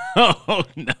 no. Oh,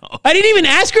 no. I didn't even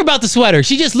ask her about the sweater.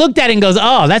 She just looked at it and goes,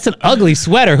 "Oh, that's an ugly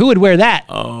sweater. Who would wear that?"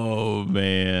 Oh,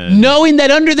 man. Knowing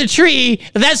that under the tree,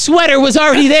 that sweater was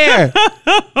already there.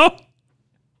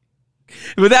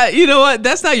 But that, you know what?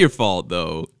 That's not your fault,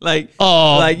 though. Like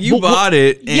you bought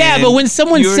it. Yeah, but when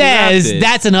someone says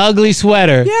that's an ugly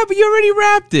sweater. Yeah, but you already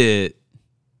wrapped it.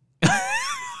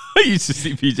 You should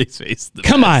see PJ's face.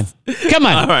 Come on.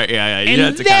 All right, yeah. You And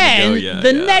have to then kinda go,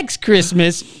 the next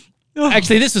Christmas,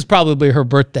 actually, this was probably her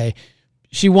birthday.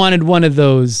 She wanted one of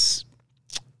those,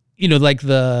 like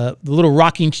the little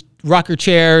rocker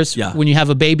chairs when you have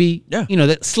a baby. Yeah.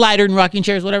 The slider and rocking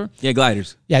chairs, whatever. Yeah,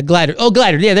 gliders. Yeah, glider. Oh,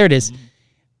 glider. Yeah, there it is.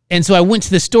 And so I went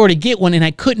to the store to get one, and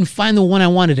I couldn't find the one I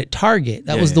wanted at Target.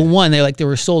 That was the one. They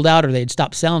were sold out, or they had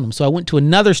stopped selling them. So I went to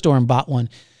another store and bought one.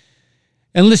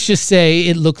 And let's just say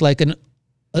it looked like a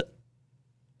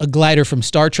glider from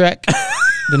Star Trek,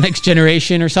 The Next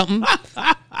Generation or something.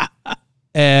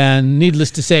 And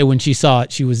needless to say, when she saw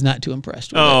it, she was not too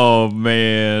impressed with it. Oh,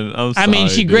 man. I mean,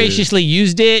 she graciously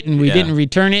used it, and we didn't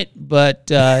return it. But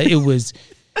it was...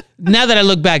 Now that I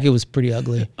look back, it was pretty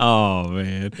ugly. Oh,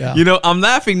 man. Yeah. I'm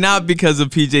laughing not because of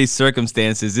PJ's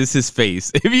circumstances. It's his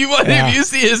face. If you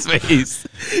see his face,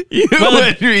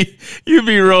 you'd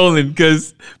be rolling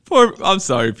because I'm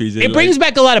sorry, PJ. It brings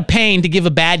back a lot of pain to give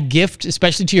a bad gift,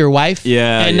 especially to your wife.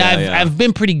 Yeah. And I've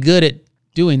been pretty good at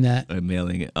doing that.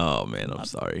 Nailing it. Oh, man. I'm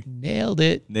sorry. Nailed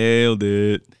it.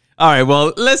 All right,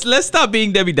 well, let's stop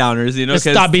being Debbie Downers, Let's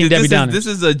stop being Debbie Downers. This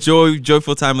is a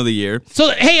joyful time of the year.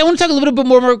 So, hey, I want to talk a little bit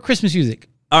more about Christmas music.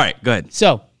 All right, go ahead.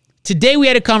 So, today we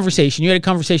had a conversation. You had a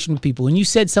conversation with people, and you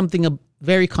said something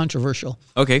very controversial.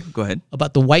 Okay, go ahead.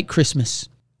 About the white Christmas.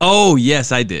 Oh,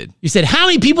 yes, I did. You said, how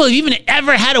many people have even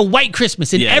ever had a white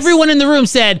Christmas? And Yes. everyone in the room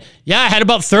said, yeah, I had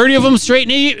about 30 of them straight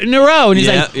in a row. And he's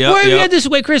Yeah, like, yeah, where have you yeah. had this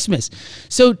white Christmas?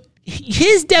 So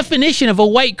his definition of a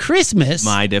white Christmas,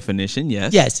 My definition,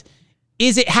 yes. yes,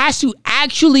 is it has to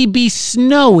actually be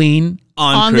snowing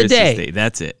on the Christmas day.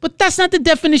 That's it. But that's not the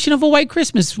definition of a white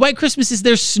Christmas. White Christmas is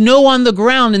there's snow on the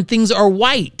ground and things are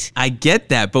white. I get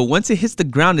that, but once it hits the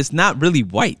ground, it's not really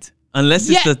white. Unless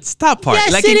it's Yeah. the top part.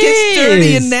 Yes, like it gets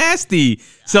dirty is. and nasty.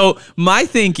 So my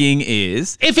thinking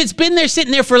is If it's been there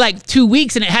sitting there for like 2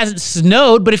 weeks and it hasn't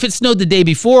snowed, but if it snowed the day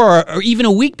before or even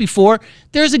a week before,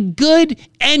 there's a good,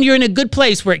 and you're in a good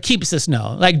place where it keeps the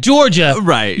snow. Like Georgia.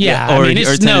 right. Yeah. Or, I mean, it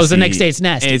or snows the next Tennessee, day. It's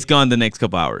nasty. And it's gone the next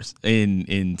couple hours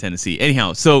in Tennessee.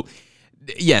 Anyhow, so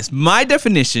yes, my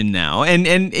definition now, and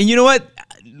you know what?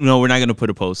 No, we're not going to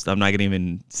put a post. I'm not going to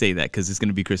even say that because it's going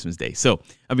to be Christmas Day.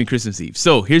 Christmas Eve.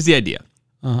 So here's the idea.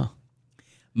 Uh-huh.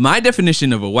 My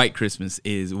definition of a white Christmas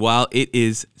is while it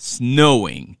is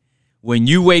snowing, when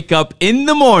you wake up in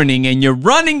the morning and you're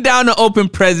running down to open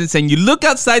presents and you look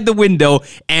outside the window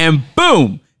and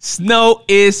boom, snow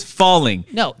is falling.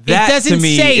 No, that it doesn't to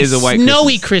me say is a white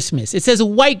snowy Christmas. Christmas. It says a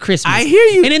white Christmas. I hear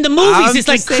you. And in the movies, I'm it's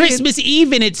like just saying. Christmas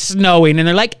Eve and it's snowing. And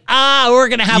they're like, we're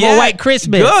going to have Yeah, a white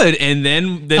Christmas. Good. And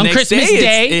then the On next Christmas day,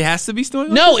 Day- it has to be snowing.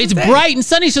 on No, it's Christmas Day. bright and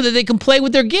sunny so that they can play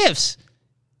with their gifts.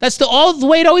 That's all the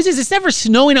way it always is. It's never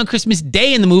snowing on Christmas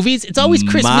Day in the movies. It's always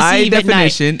Christmas My Eve at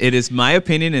night. definition, it is my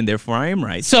opinion, and therefore I am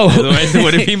right. So- otherwise, it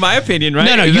wouldn't be my opinion, right?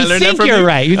 No, Did I you learn that think from you're you?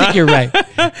 right. You think you're right.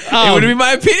 It wouldn't be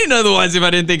my opinion otherwise if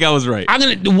I didn't think I was right.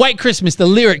 The White Christmas, the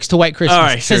lyrics to White Christmas. All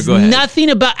right, sure, says go ahead.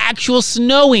 nothing about actual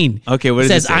snowing. Okay, what It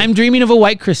does it says, say? I'm dreaming of a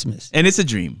white Christmas. And it's a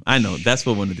dream. I know. That's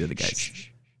what one of the other guys.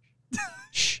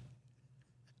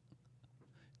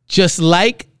 Just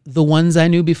like the ones I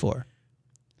knew before,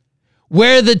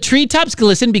 where the treetops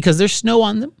glisten because there's snow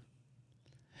on them,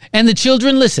 and the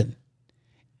children listen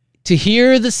to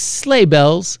hear the sleigh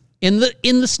bells in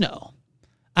the snow.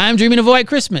 I'm dreaming of a white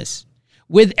Christmas.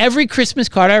 With every Christmas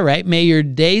card I write, may your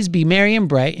days be merry and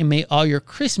bright, and may all your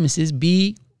Christmases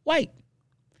be white.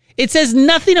 It says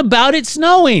nothing about it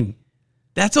snowing.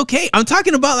 That's okay. I'm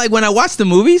talking about like when I watch the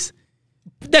movies.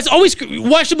 That's always,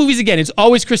 watch the movies again. It's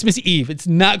always Christmas Eve. It's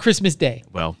not Christmas Day.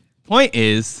 Well, point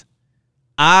is,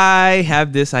 I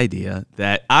have this idea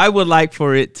that I would like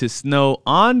for it to snow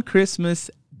on Christmas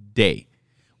Day.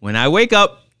 When I wake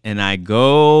up and I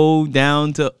go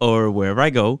down to, or wherever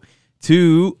I go,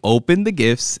 to open the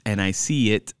gifts and I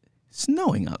see it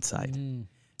snowing outside.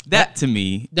 That to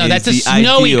me No, is that's a the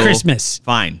snowy ideal- Christmas.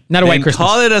 Fine. Not a white Then Christmas.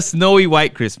 Call it a snowy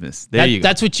white Christmas. There you go.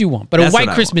 That's what you want. But That's a white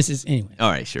what I Christmas is, anyway. All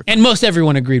right, sure. And most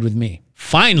everyone agreed with me.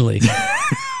 Finally.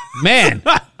 Man,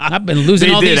 I've been losing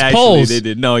They all did these actually. polls. They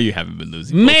did. No, you haven't been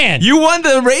losing. polls. Man. You won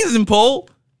the raisin poll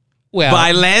Well,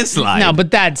 by landslide. no,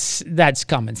 but that's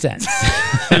common sense.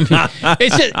 I mean,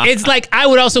 it's like I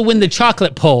would also win the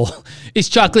chocolate poll. Is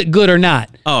chocolate good or not?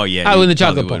 Oh yeah, I you win the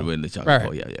probably chocolate would poll. win the chocolate Right.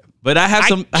 poll. Yeah, yeah. But I have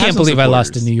some. I have can't some believe I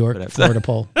lost in supporters, New York, but I- Florida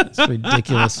poll. It's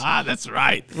ridiculous. Ah, that's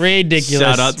right. Ridiculous.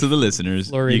 Shout out to the listeners.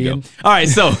 Here you go. Floridian. All right,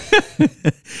 so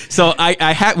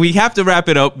we have to wrap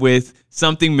it up with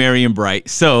something merry and bright.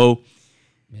 So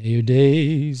May your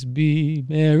days be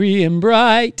merry and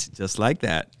bright. just like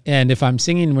that, And if I'm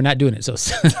singing, we're not doing it. So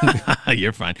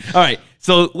you're fine. All right.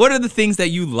 So what are the things that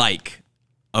you like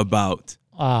about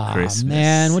Christmas?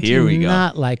 man, what Here do we you go.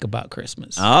 not like about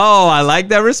Christmas? Oh, I like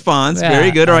that response. Yeah,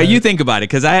 Very good. All right, you think about it,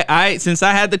 because I since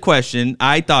I had the question,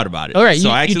 I thought about it. All right, so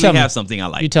you- I you actually tell me. have something I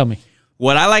like. You tell me.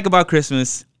 What I like about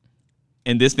Christmas,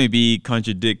 and this may be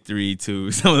contradictory to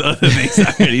some of the other things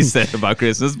I already said about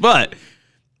Christmas, but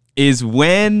is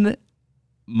when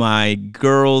my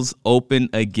girls open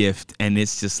a gift and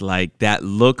it's just like that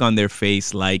look on their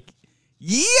face, like,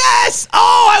 yes!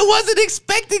 Oh, I wasn't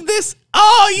expecting this.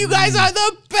 Oh, you guys are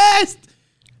the best.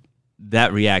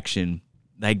 That reaction,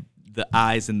 like the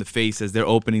eyes and the face as they're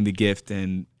opening the gift,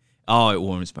 and oh, it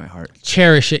warms my heart.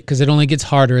 Cherish it because it only gets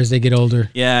harder as they get older.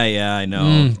 Yeah, I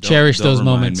know. cherish those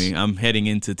remind moments. me. I'm heading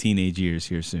into teenage years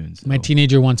here soon. So. My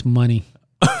teenager wants money.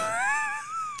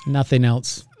 Nothing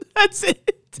else. That's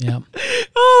it. Yeah.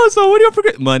 Oh, so what do you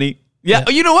forget? Money. Yeah.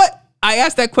 You know what? I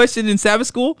asked that question in Sabbath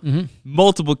school. Mm-hmm.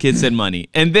 Multiple kids said money,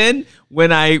 and then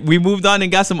when we moved on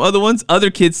and got some other ones, other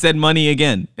kids said money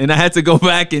again, and I had to go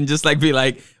back and just like be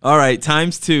like, all right,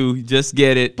 times 2, just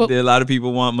get it. But- A lot of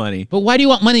people want money. But why do you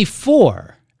want money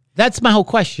for? That's my whole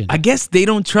question. I guess they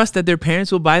don't trust that their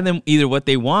parents will buy them either what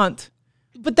they want.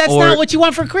 But that's Or- not what you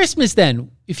want for Christmas then.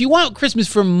 If you want Christmas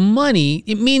for money,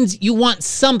 it means you want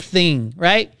something,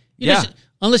 right? Yeah.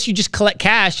 Unless you just collect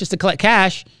cash, just to collect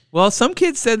cash. Well, some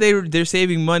kids said they're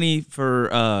saving money for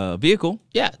a vehicle.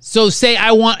 Yeah. So say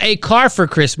I want a car for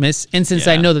Christmas, and since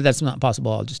I Yeah. know that that's not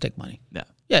possible, I'll just take money. Yeah,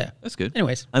 Yeah. that's good.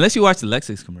 Anyways, Unless you watch the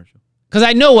Lexus commercial. because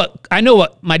I know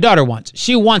what my daughter wants.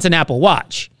 She wants an Apple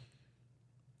Watch,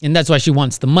 and that's why she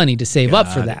wants the money to save up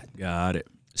for that. Got it.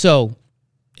 So,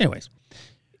 anyways,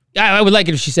 I would like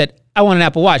it if she said, "I want an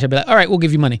Apple Watch." I'd be like, "All right, we'll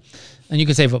give you money, and you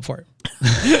can save up for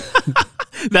it."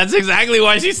 That's exactly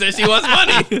why she says she wants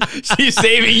money. She's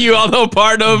saving you, although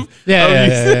part of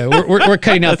Yeah. We're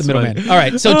cutting out the That's middleman. funny. All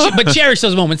right. So, but cherish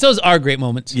those moments. Those are great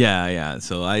moments. Yeah.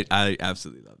 So I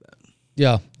absolutely love that.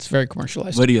 Yeah, it's very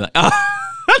commercialized. What do you like?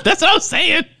 That's what I was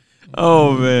saying.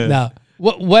 Oh man. No,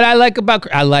 what I like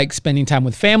I like spending time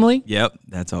with family. Yep,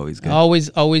 that's always good.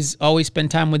 Always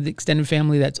spend time with the extended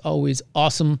family. That's always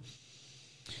awesome.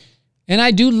 And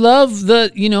I do love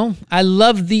I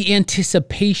love the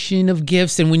anticipation of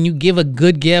gifts. And when you give a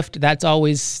good gift, that's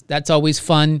always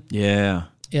fun. Yeah,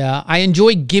 Yeah, I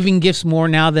enjoy giving gifts more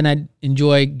now than I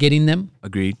enjoy getting them.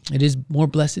 agreed. It is more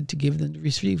blessed to give than to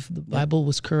receive. The Bible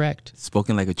was correct.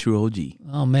 Spoken like a true OG.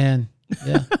 Oh man,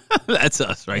 yeah. That's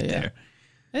us right there.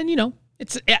 And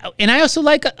it's and I also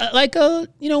like a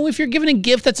if you're given a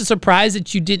gift that's a surprise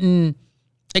that you didn't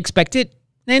expect it,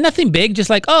 and nothing big, just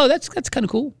like, oh, that's kind of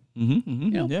cool.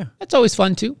 Yeah. That's always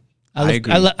fun too. I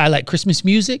agree. I like Christmas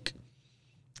music.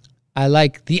 I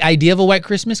like the idea of a white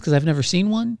Christmas because I've never seen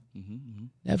one.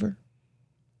 Never.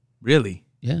 Really?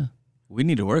 Yeah. We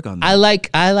need to work on that.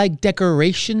 I like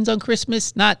decorations on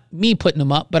Christmas. Not me putting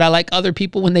them up, but I like other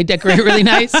people when they decorate really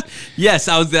nice. Yes,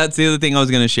 that's the other thing I was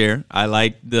gonna share. I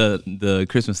like the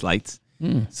Christmas lights.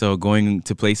 So going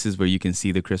to places where you can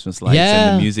see the Christmas lights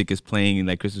and the music is playing, and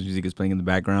like Christmas music is playing in the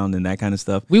background and that kind of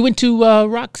stuff. We went to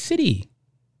Rock City.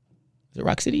 Is it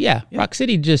Rock City? Yeah. Rock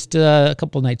City just a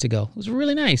couple nights ago. It was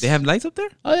really nice. They have lights up there?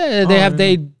 Oh yeah,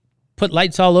 they put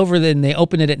lights all over. Then they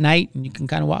open it at night, and you can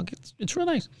kind of walk. It's real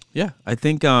nice. Yeah, I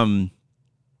think one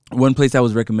place that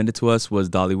was recommended to us was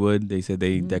Dollywood. They said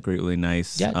they decorate really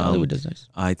nice. Yeah, Dollywood does nice.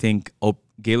 I think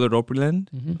Gaylord Opryland,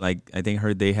 like I think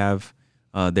heard they have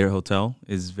their hotel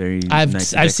is very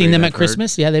nice. I've seen them decorated, at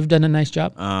Christmas. Yeah, they've done a nice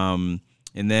job. And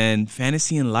then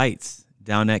Fantasy and Lights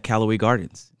down at Callaway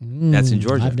Gardens. That's in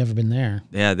Georgia. I've never been there.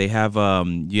 Yeah, they have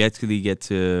you actually get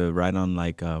to ride on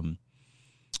like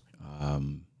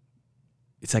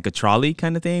it's like a trolley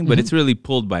kind of thing, but it's really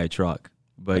pulled by a truck.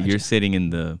 But you're sitting in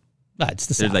the It's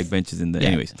the there's South. like benches in the Yeah,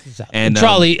 anyways. it's the South. And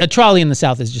a trolley in the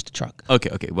South is just a truck.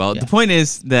 Okay. Well, the point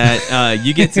is that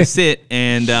you get to sit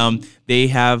and they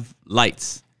have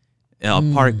lights, a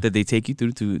park that they take you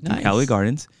through to Nice. Callaway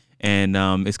Gardens, and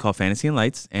it's called Fantasy and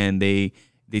Lights, and they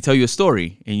tell you a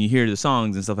story, and you hear the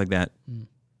songs and stuff like that.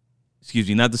 Excuse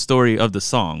me, not the story of the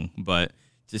song, but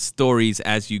just stories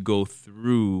as you go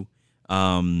through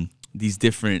these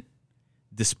different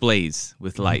displays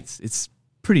with lights. It's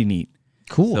pretty neat.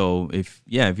 Cool. So if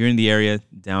you're in the area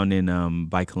down in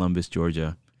by Columbus,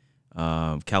 Georgia,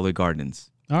 Callaway Gardens.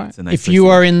 All right. It's a nice If place you to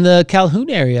are in the Calhoun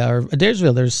area or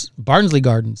Adairsville, there's Barnsley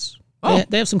Gardens. Oh.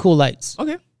 They have some cool lights.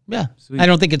 Okay. Yeah. Sweet. I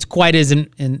don't think it's quite as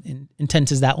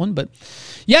intense as that one, but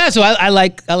yeah. So I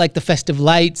like the festive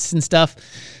lights and stuff.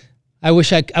 I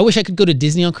wish I could go to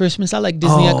Disney on Christmas. I like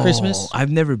Disney at Christmas. I've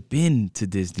never been to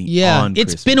Disney. Yeah, on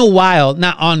it's Christmas. been a while.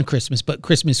 Not on Christmas, but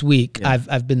Christmas week. Yeah.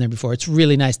 I've been there before. It's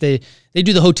really nice. They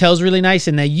do the hotels really nice,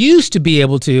 and they used to be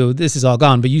able to. This is all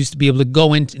gone, but used to be able to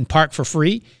go in and park for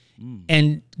free,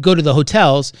 and go to the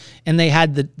hotels. And they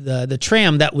had the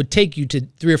tram that would take you to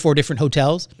 3 or 4 different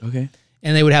hotels. Okay.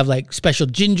 And they would have like special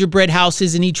gingerbread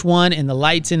houses in each one, and the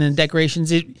lights and the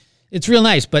decorations. It's real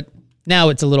nice, but now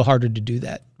it's a little harder to do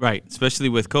that. Right, especially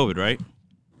with COVID, right?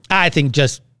 I think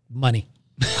just money.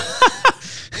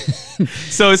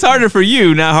 So it's harder for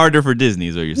you, not harder for Disney,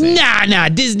 is what you're saying. Nah.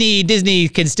 Disney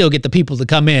can still get the people to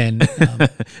come in.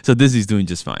 So Disney's doing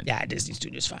just fine. Yeah, Disney's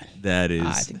doing just fine. That I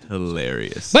is think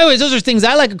hilarious. But anyways, those are things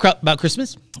I like about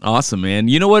Christmas. Awesome, man.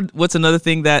 You know what's another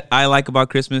thing that I like about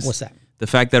Christmas? What's that? The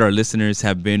fact that our listeners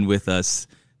have been with us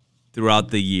throughout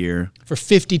the year For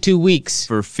 52 weeks.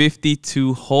 for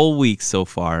 52 whole weeks so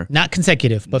far. Not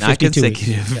consecutive, but Not 52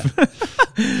 consecutive. weeks.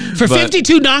 Yeah. For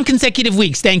 52 non-consecutive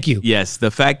weeks. Thank you. Yes,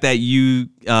 the fact that you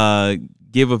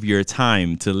give of your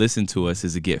time to listen to us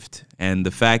is a gift. And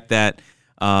the fact that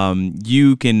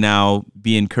you can now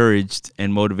be encouraged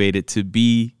and motivated to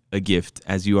be a gift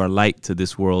as you are light to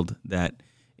this world that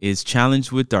is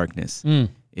challenged with darkness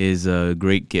is a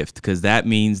great gift, because that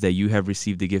means that you have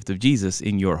received the gift of Jesus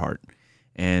in your heart.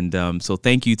 And so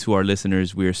thank you to our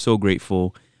listeners. We are so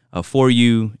grateful for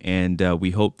you, and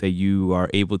we hope that you are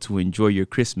able to enjoy your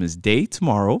Christmas day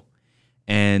tomorrow.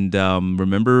 and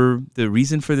remember the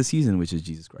reason for the season, which is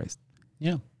Jesus Christ.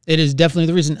 Yeah, it is definitely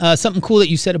the reason. Something cool that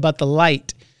you said about the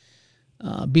light.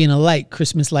 Being a light,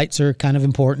 Christmas lights are kind of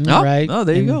important, right? Oh,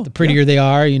 there you go. The prettier they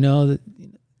are,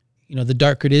 the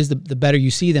darker it is, the better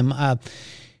you see them.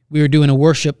 We were doing a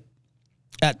worship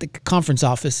at the conference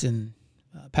office, and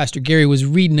Pastor Gary was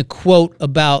reading a quote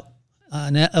about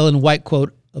an Ellen White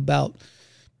quote about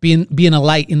being a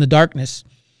light in the darkness.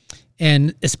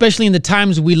 And especially in the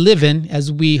times we live in,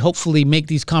 as we hopefully make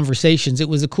these conversations, it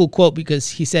was a cool quote because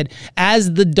he said, as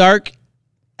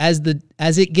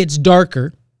it gets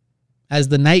darker, as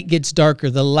the night gets darker,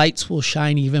 the lights will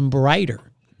shine even brighter.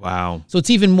 Wow. So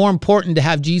it's even more important to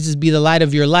have Jesus be the light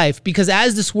of your life, because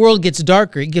as this world gets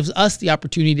darker, it gives us the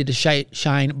opportunity to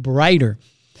shine brighter.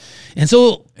 And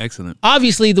so, excellent.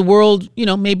 Obviously, the world,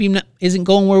 maybe isn't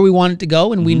going where we want it to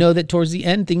go, and we know that towards the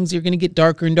end, things are going to get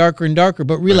darker and darker and darker.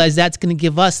 But realize that's going to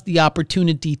give us the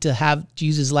opportunity to have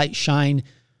Jesus' light shine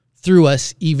through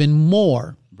us even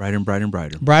more, Brighter and brighter and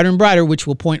brighter. brighter and brighter, which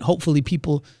will point hopefully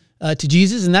people to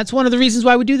Jesus. And that's one of the reasons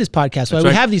why we do this podcast, why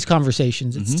we have these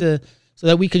conversations. It's so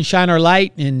that we can shine our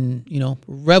light and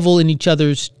revel in each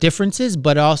other's differences,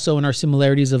 but also in our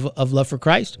similarities of love for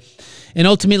Christ. And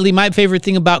ultimately, my favorite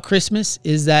thing about Christmas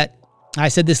is that, I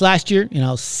said this last year, and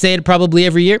I'll say it probably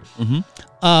every year.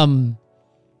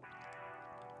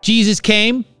 Jesus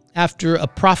came after a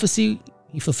prophecy.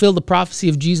 He fulfilled the prophecy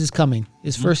of Jesus coming.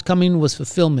 His first coming was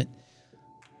fulfillment.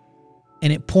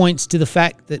 And it points to the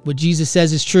fact that what Jesus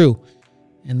says is true.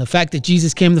 And the fact that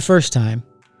Jesus came the first time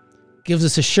gives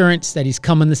us assurance that he's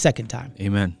coming the second time.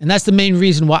 Amen. And that's the main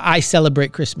reason why I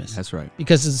celebrate Christmas. That's right.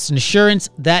 Because it's an assurance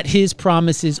that his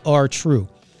promises are true.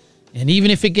 And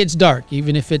even if it gets dark,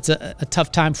 even if it's a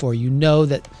tough time for you, know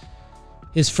that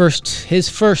his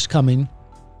first coming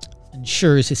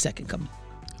ensures his second coming.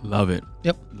 Love it.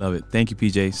 Yep. Love it. Thank you,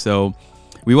 PJ. So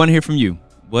we want to hear from you.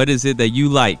 What is it that you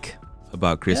like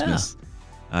about Christmas?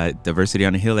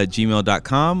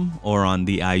 diversityonahill@gmail.com or on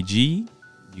the IG.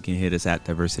 You can hit us at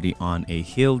Diversity on a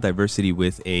Hill, diversity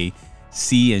with a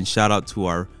C. And shout out to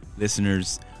our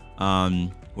listeners who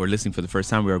are listening for the first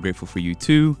time. We are grateful for you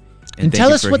too. And thank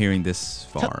you for hearing this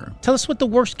far. Tell us what the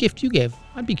worst gift you gave.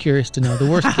 I'd be curious to know the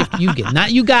worst gift you gave.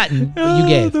 Not you gotten, but you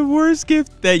gave. The worst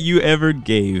gift that you ever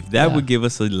gave. That would give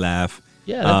us a laugh.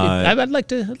 Yeah, I'd like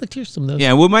to hear some of those.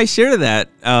 Yeah, we might share that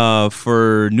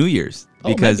for New Year's.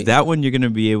 Because that one you're going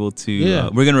to be able to,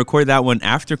 we're going to record that one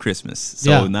after Christmas.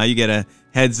 So now you get a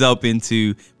heads up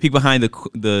into peek behind the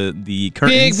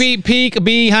curtains. Peek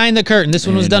behind the curtain. This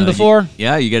one was done before?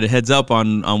 You get a heads up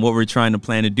on what we're trying to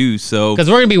plan to do. So because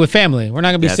we're going to be with family. We're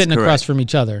not going to be sitting across from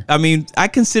each other. I mean, I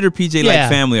consider PJ like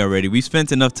family already. We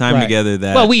spent enough time together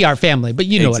that. Well, we are family, but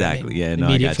you know what I mean. Exactly. Yeah, no,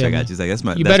 I got you. It's like, that's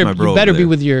my bro. You better be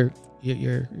with your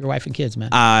wife and kids, man.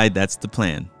 That's the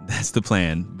plan.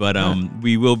 But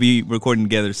we will be recording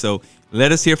together. So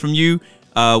let us hear from you.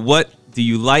 What do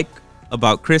you like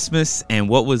about Christmas, and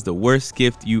what was the worst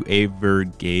gift you ever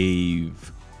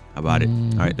gave? How about it?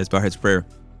 All right, let's bow our heads for prayer.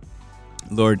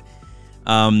 Lord,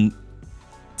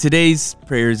 today's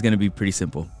prayer is going to be pretty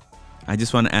simple. I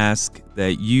just want to ask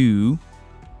that you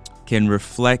can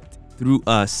reflect through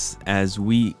us as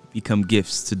we become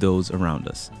gifts to those around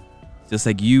us. Just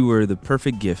like you were the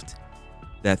perfect gift,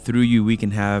 that through you we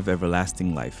can have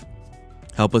everlasting life.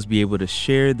 Help us be able to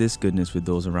share this goodness with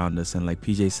those around us. And like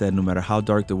PJ said, no matter how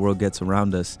dark the world gets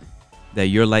around us, that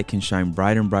your light can shine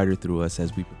brighter and brighter through us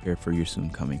as we prepare for your soon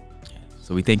coming.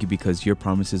 So we thank you because your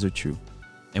promises are true.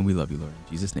 And we love you, Lord.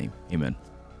 In Jesus' name, amen.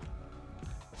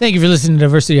 Thank you for listening to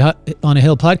Diversity on a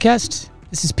Hill podcast.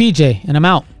 This is PJ, and I'm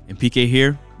out. And PK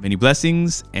here. Many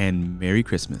blessings and Merry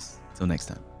Christmas. Till next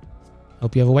time.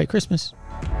 Hope you have a white Christmas.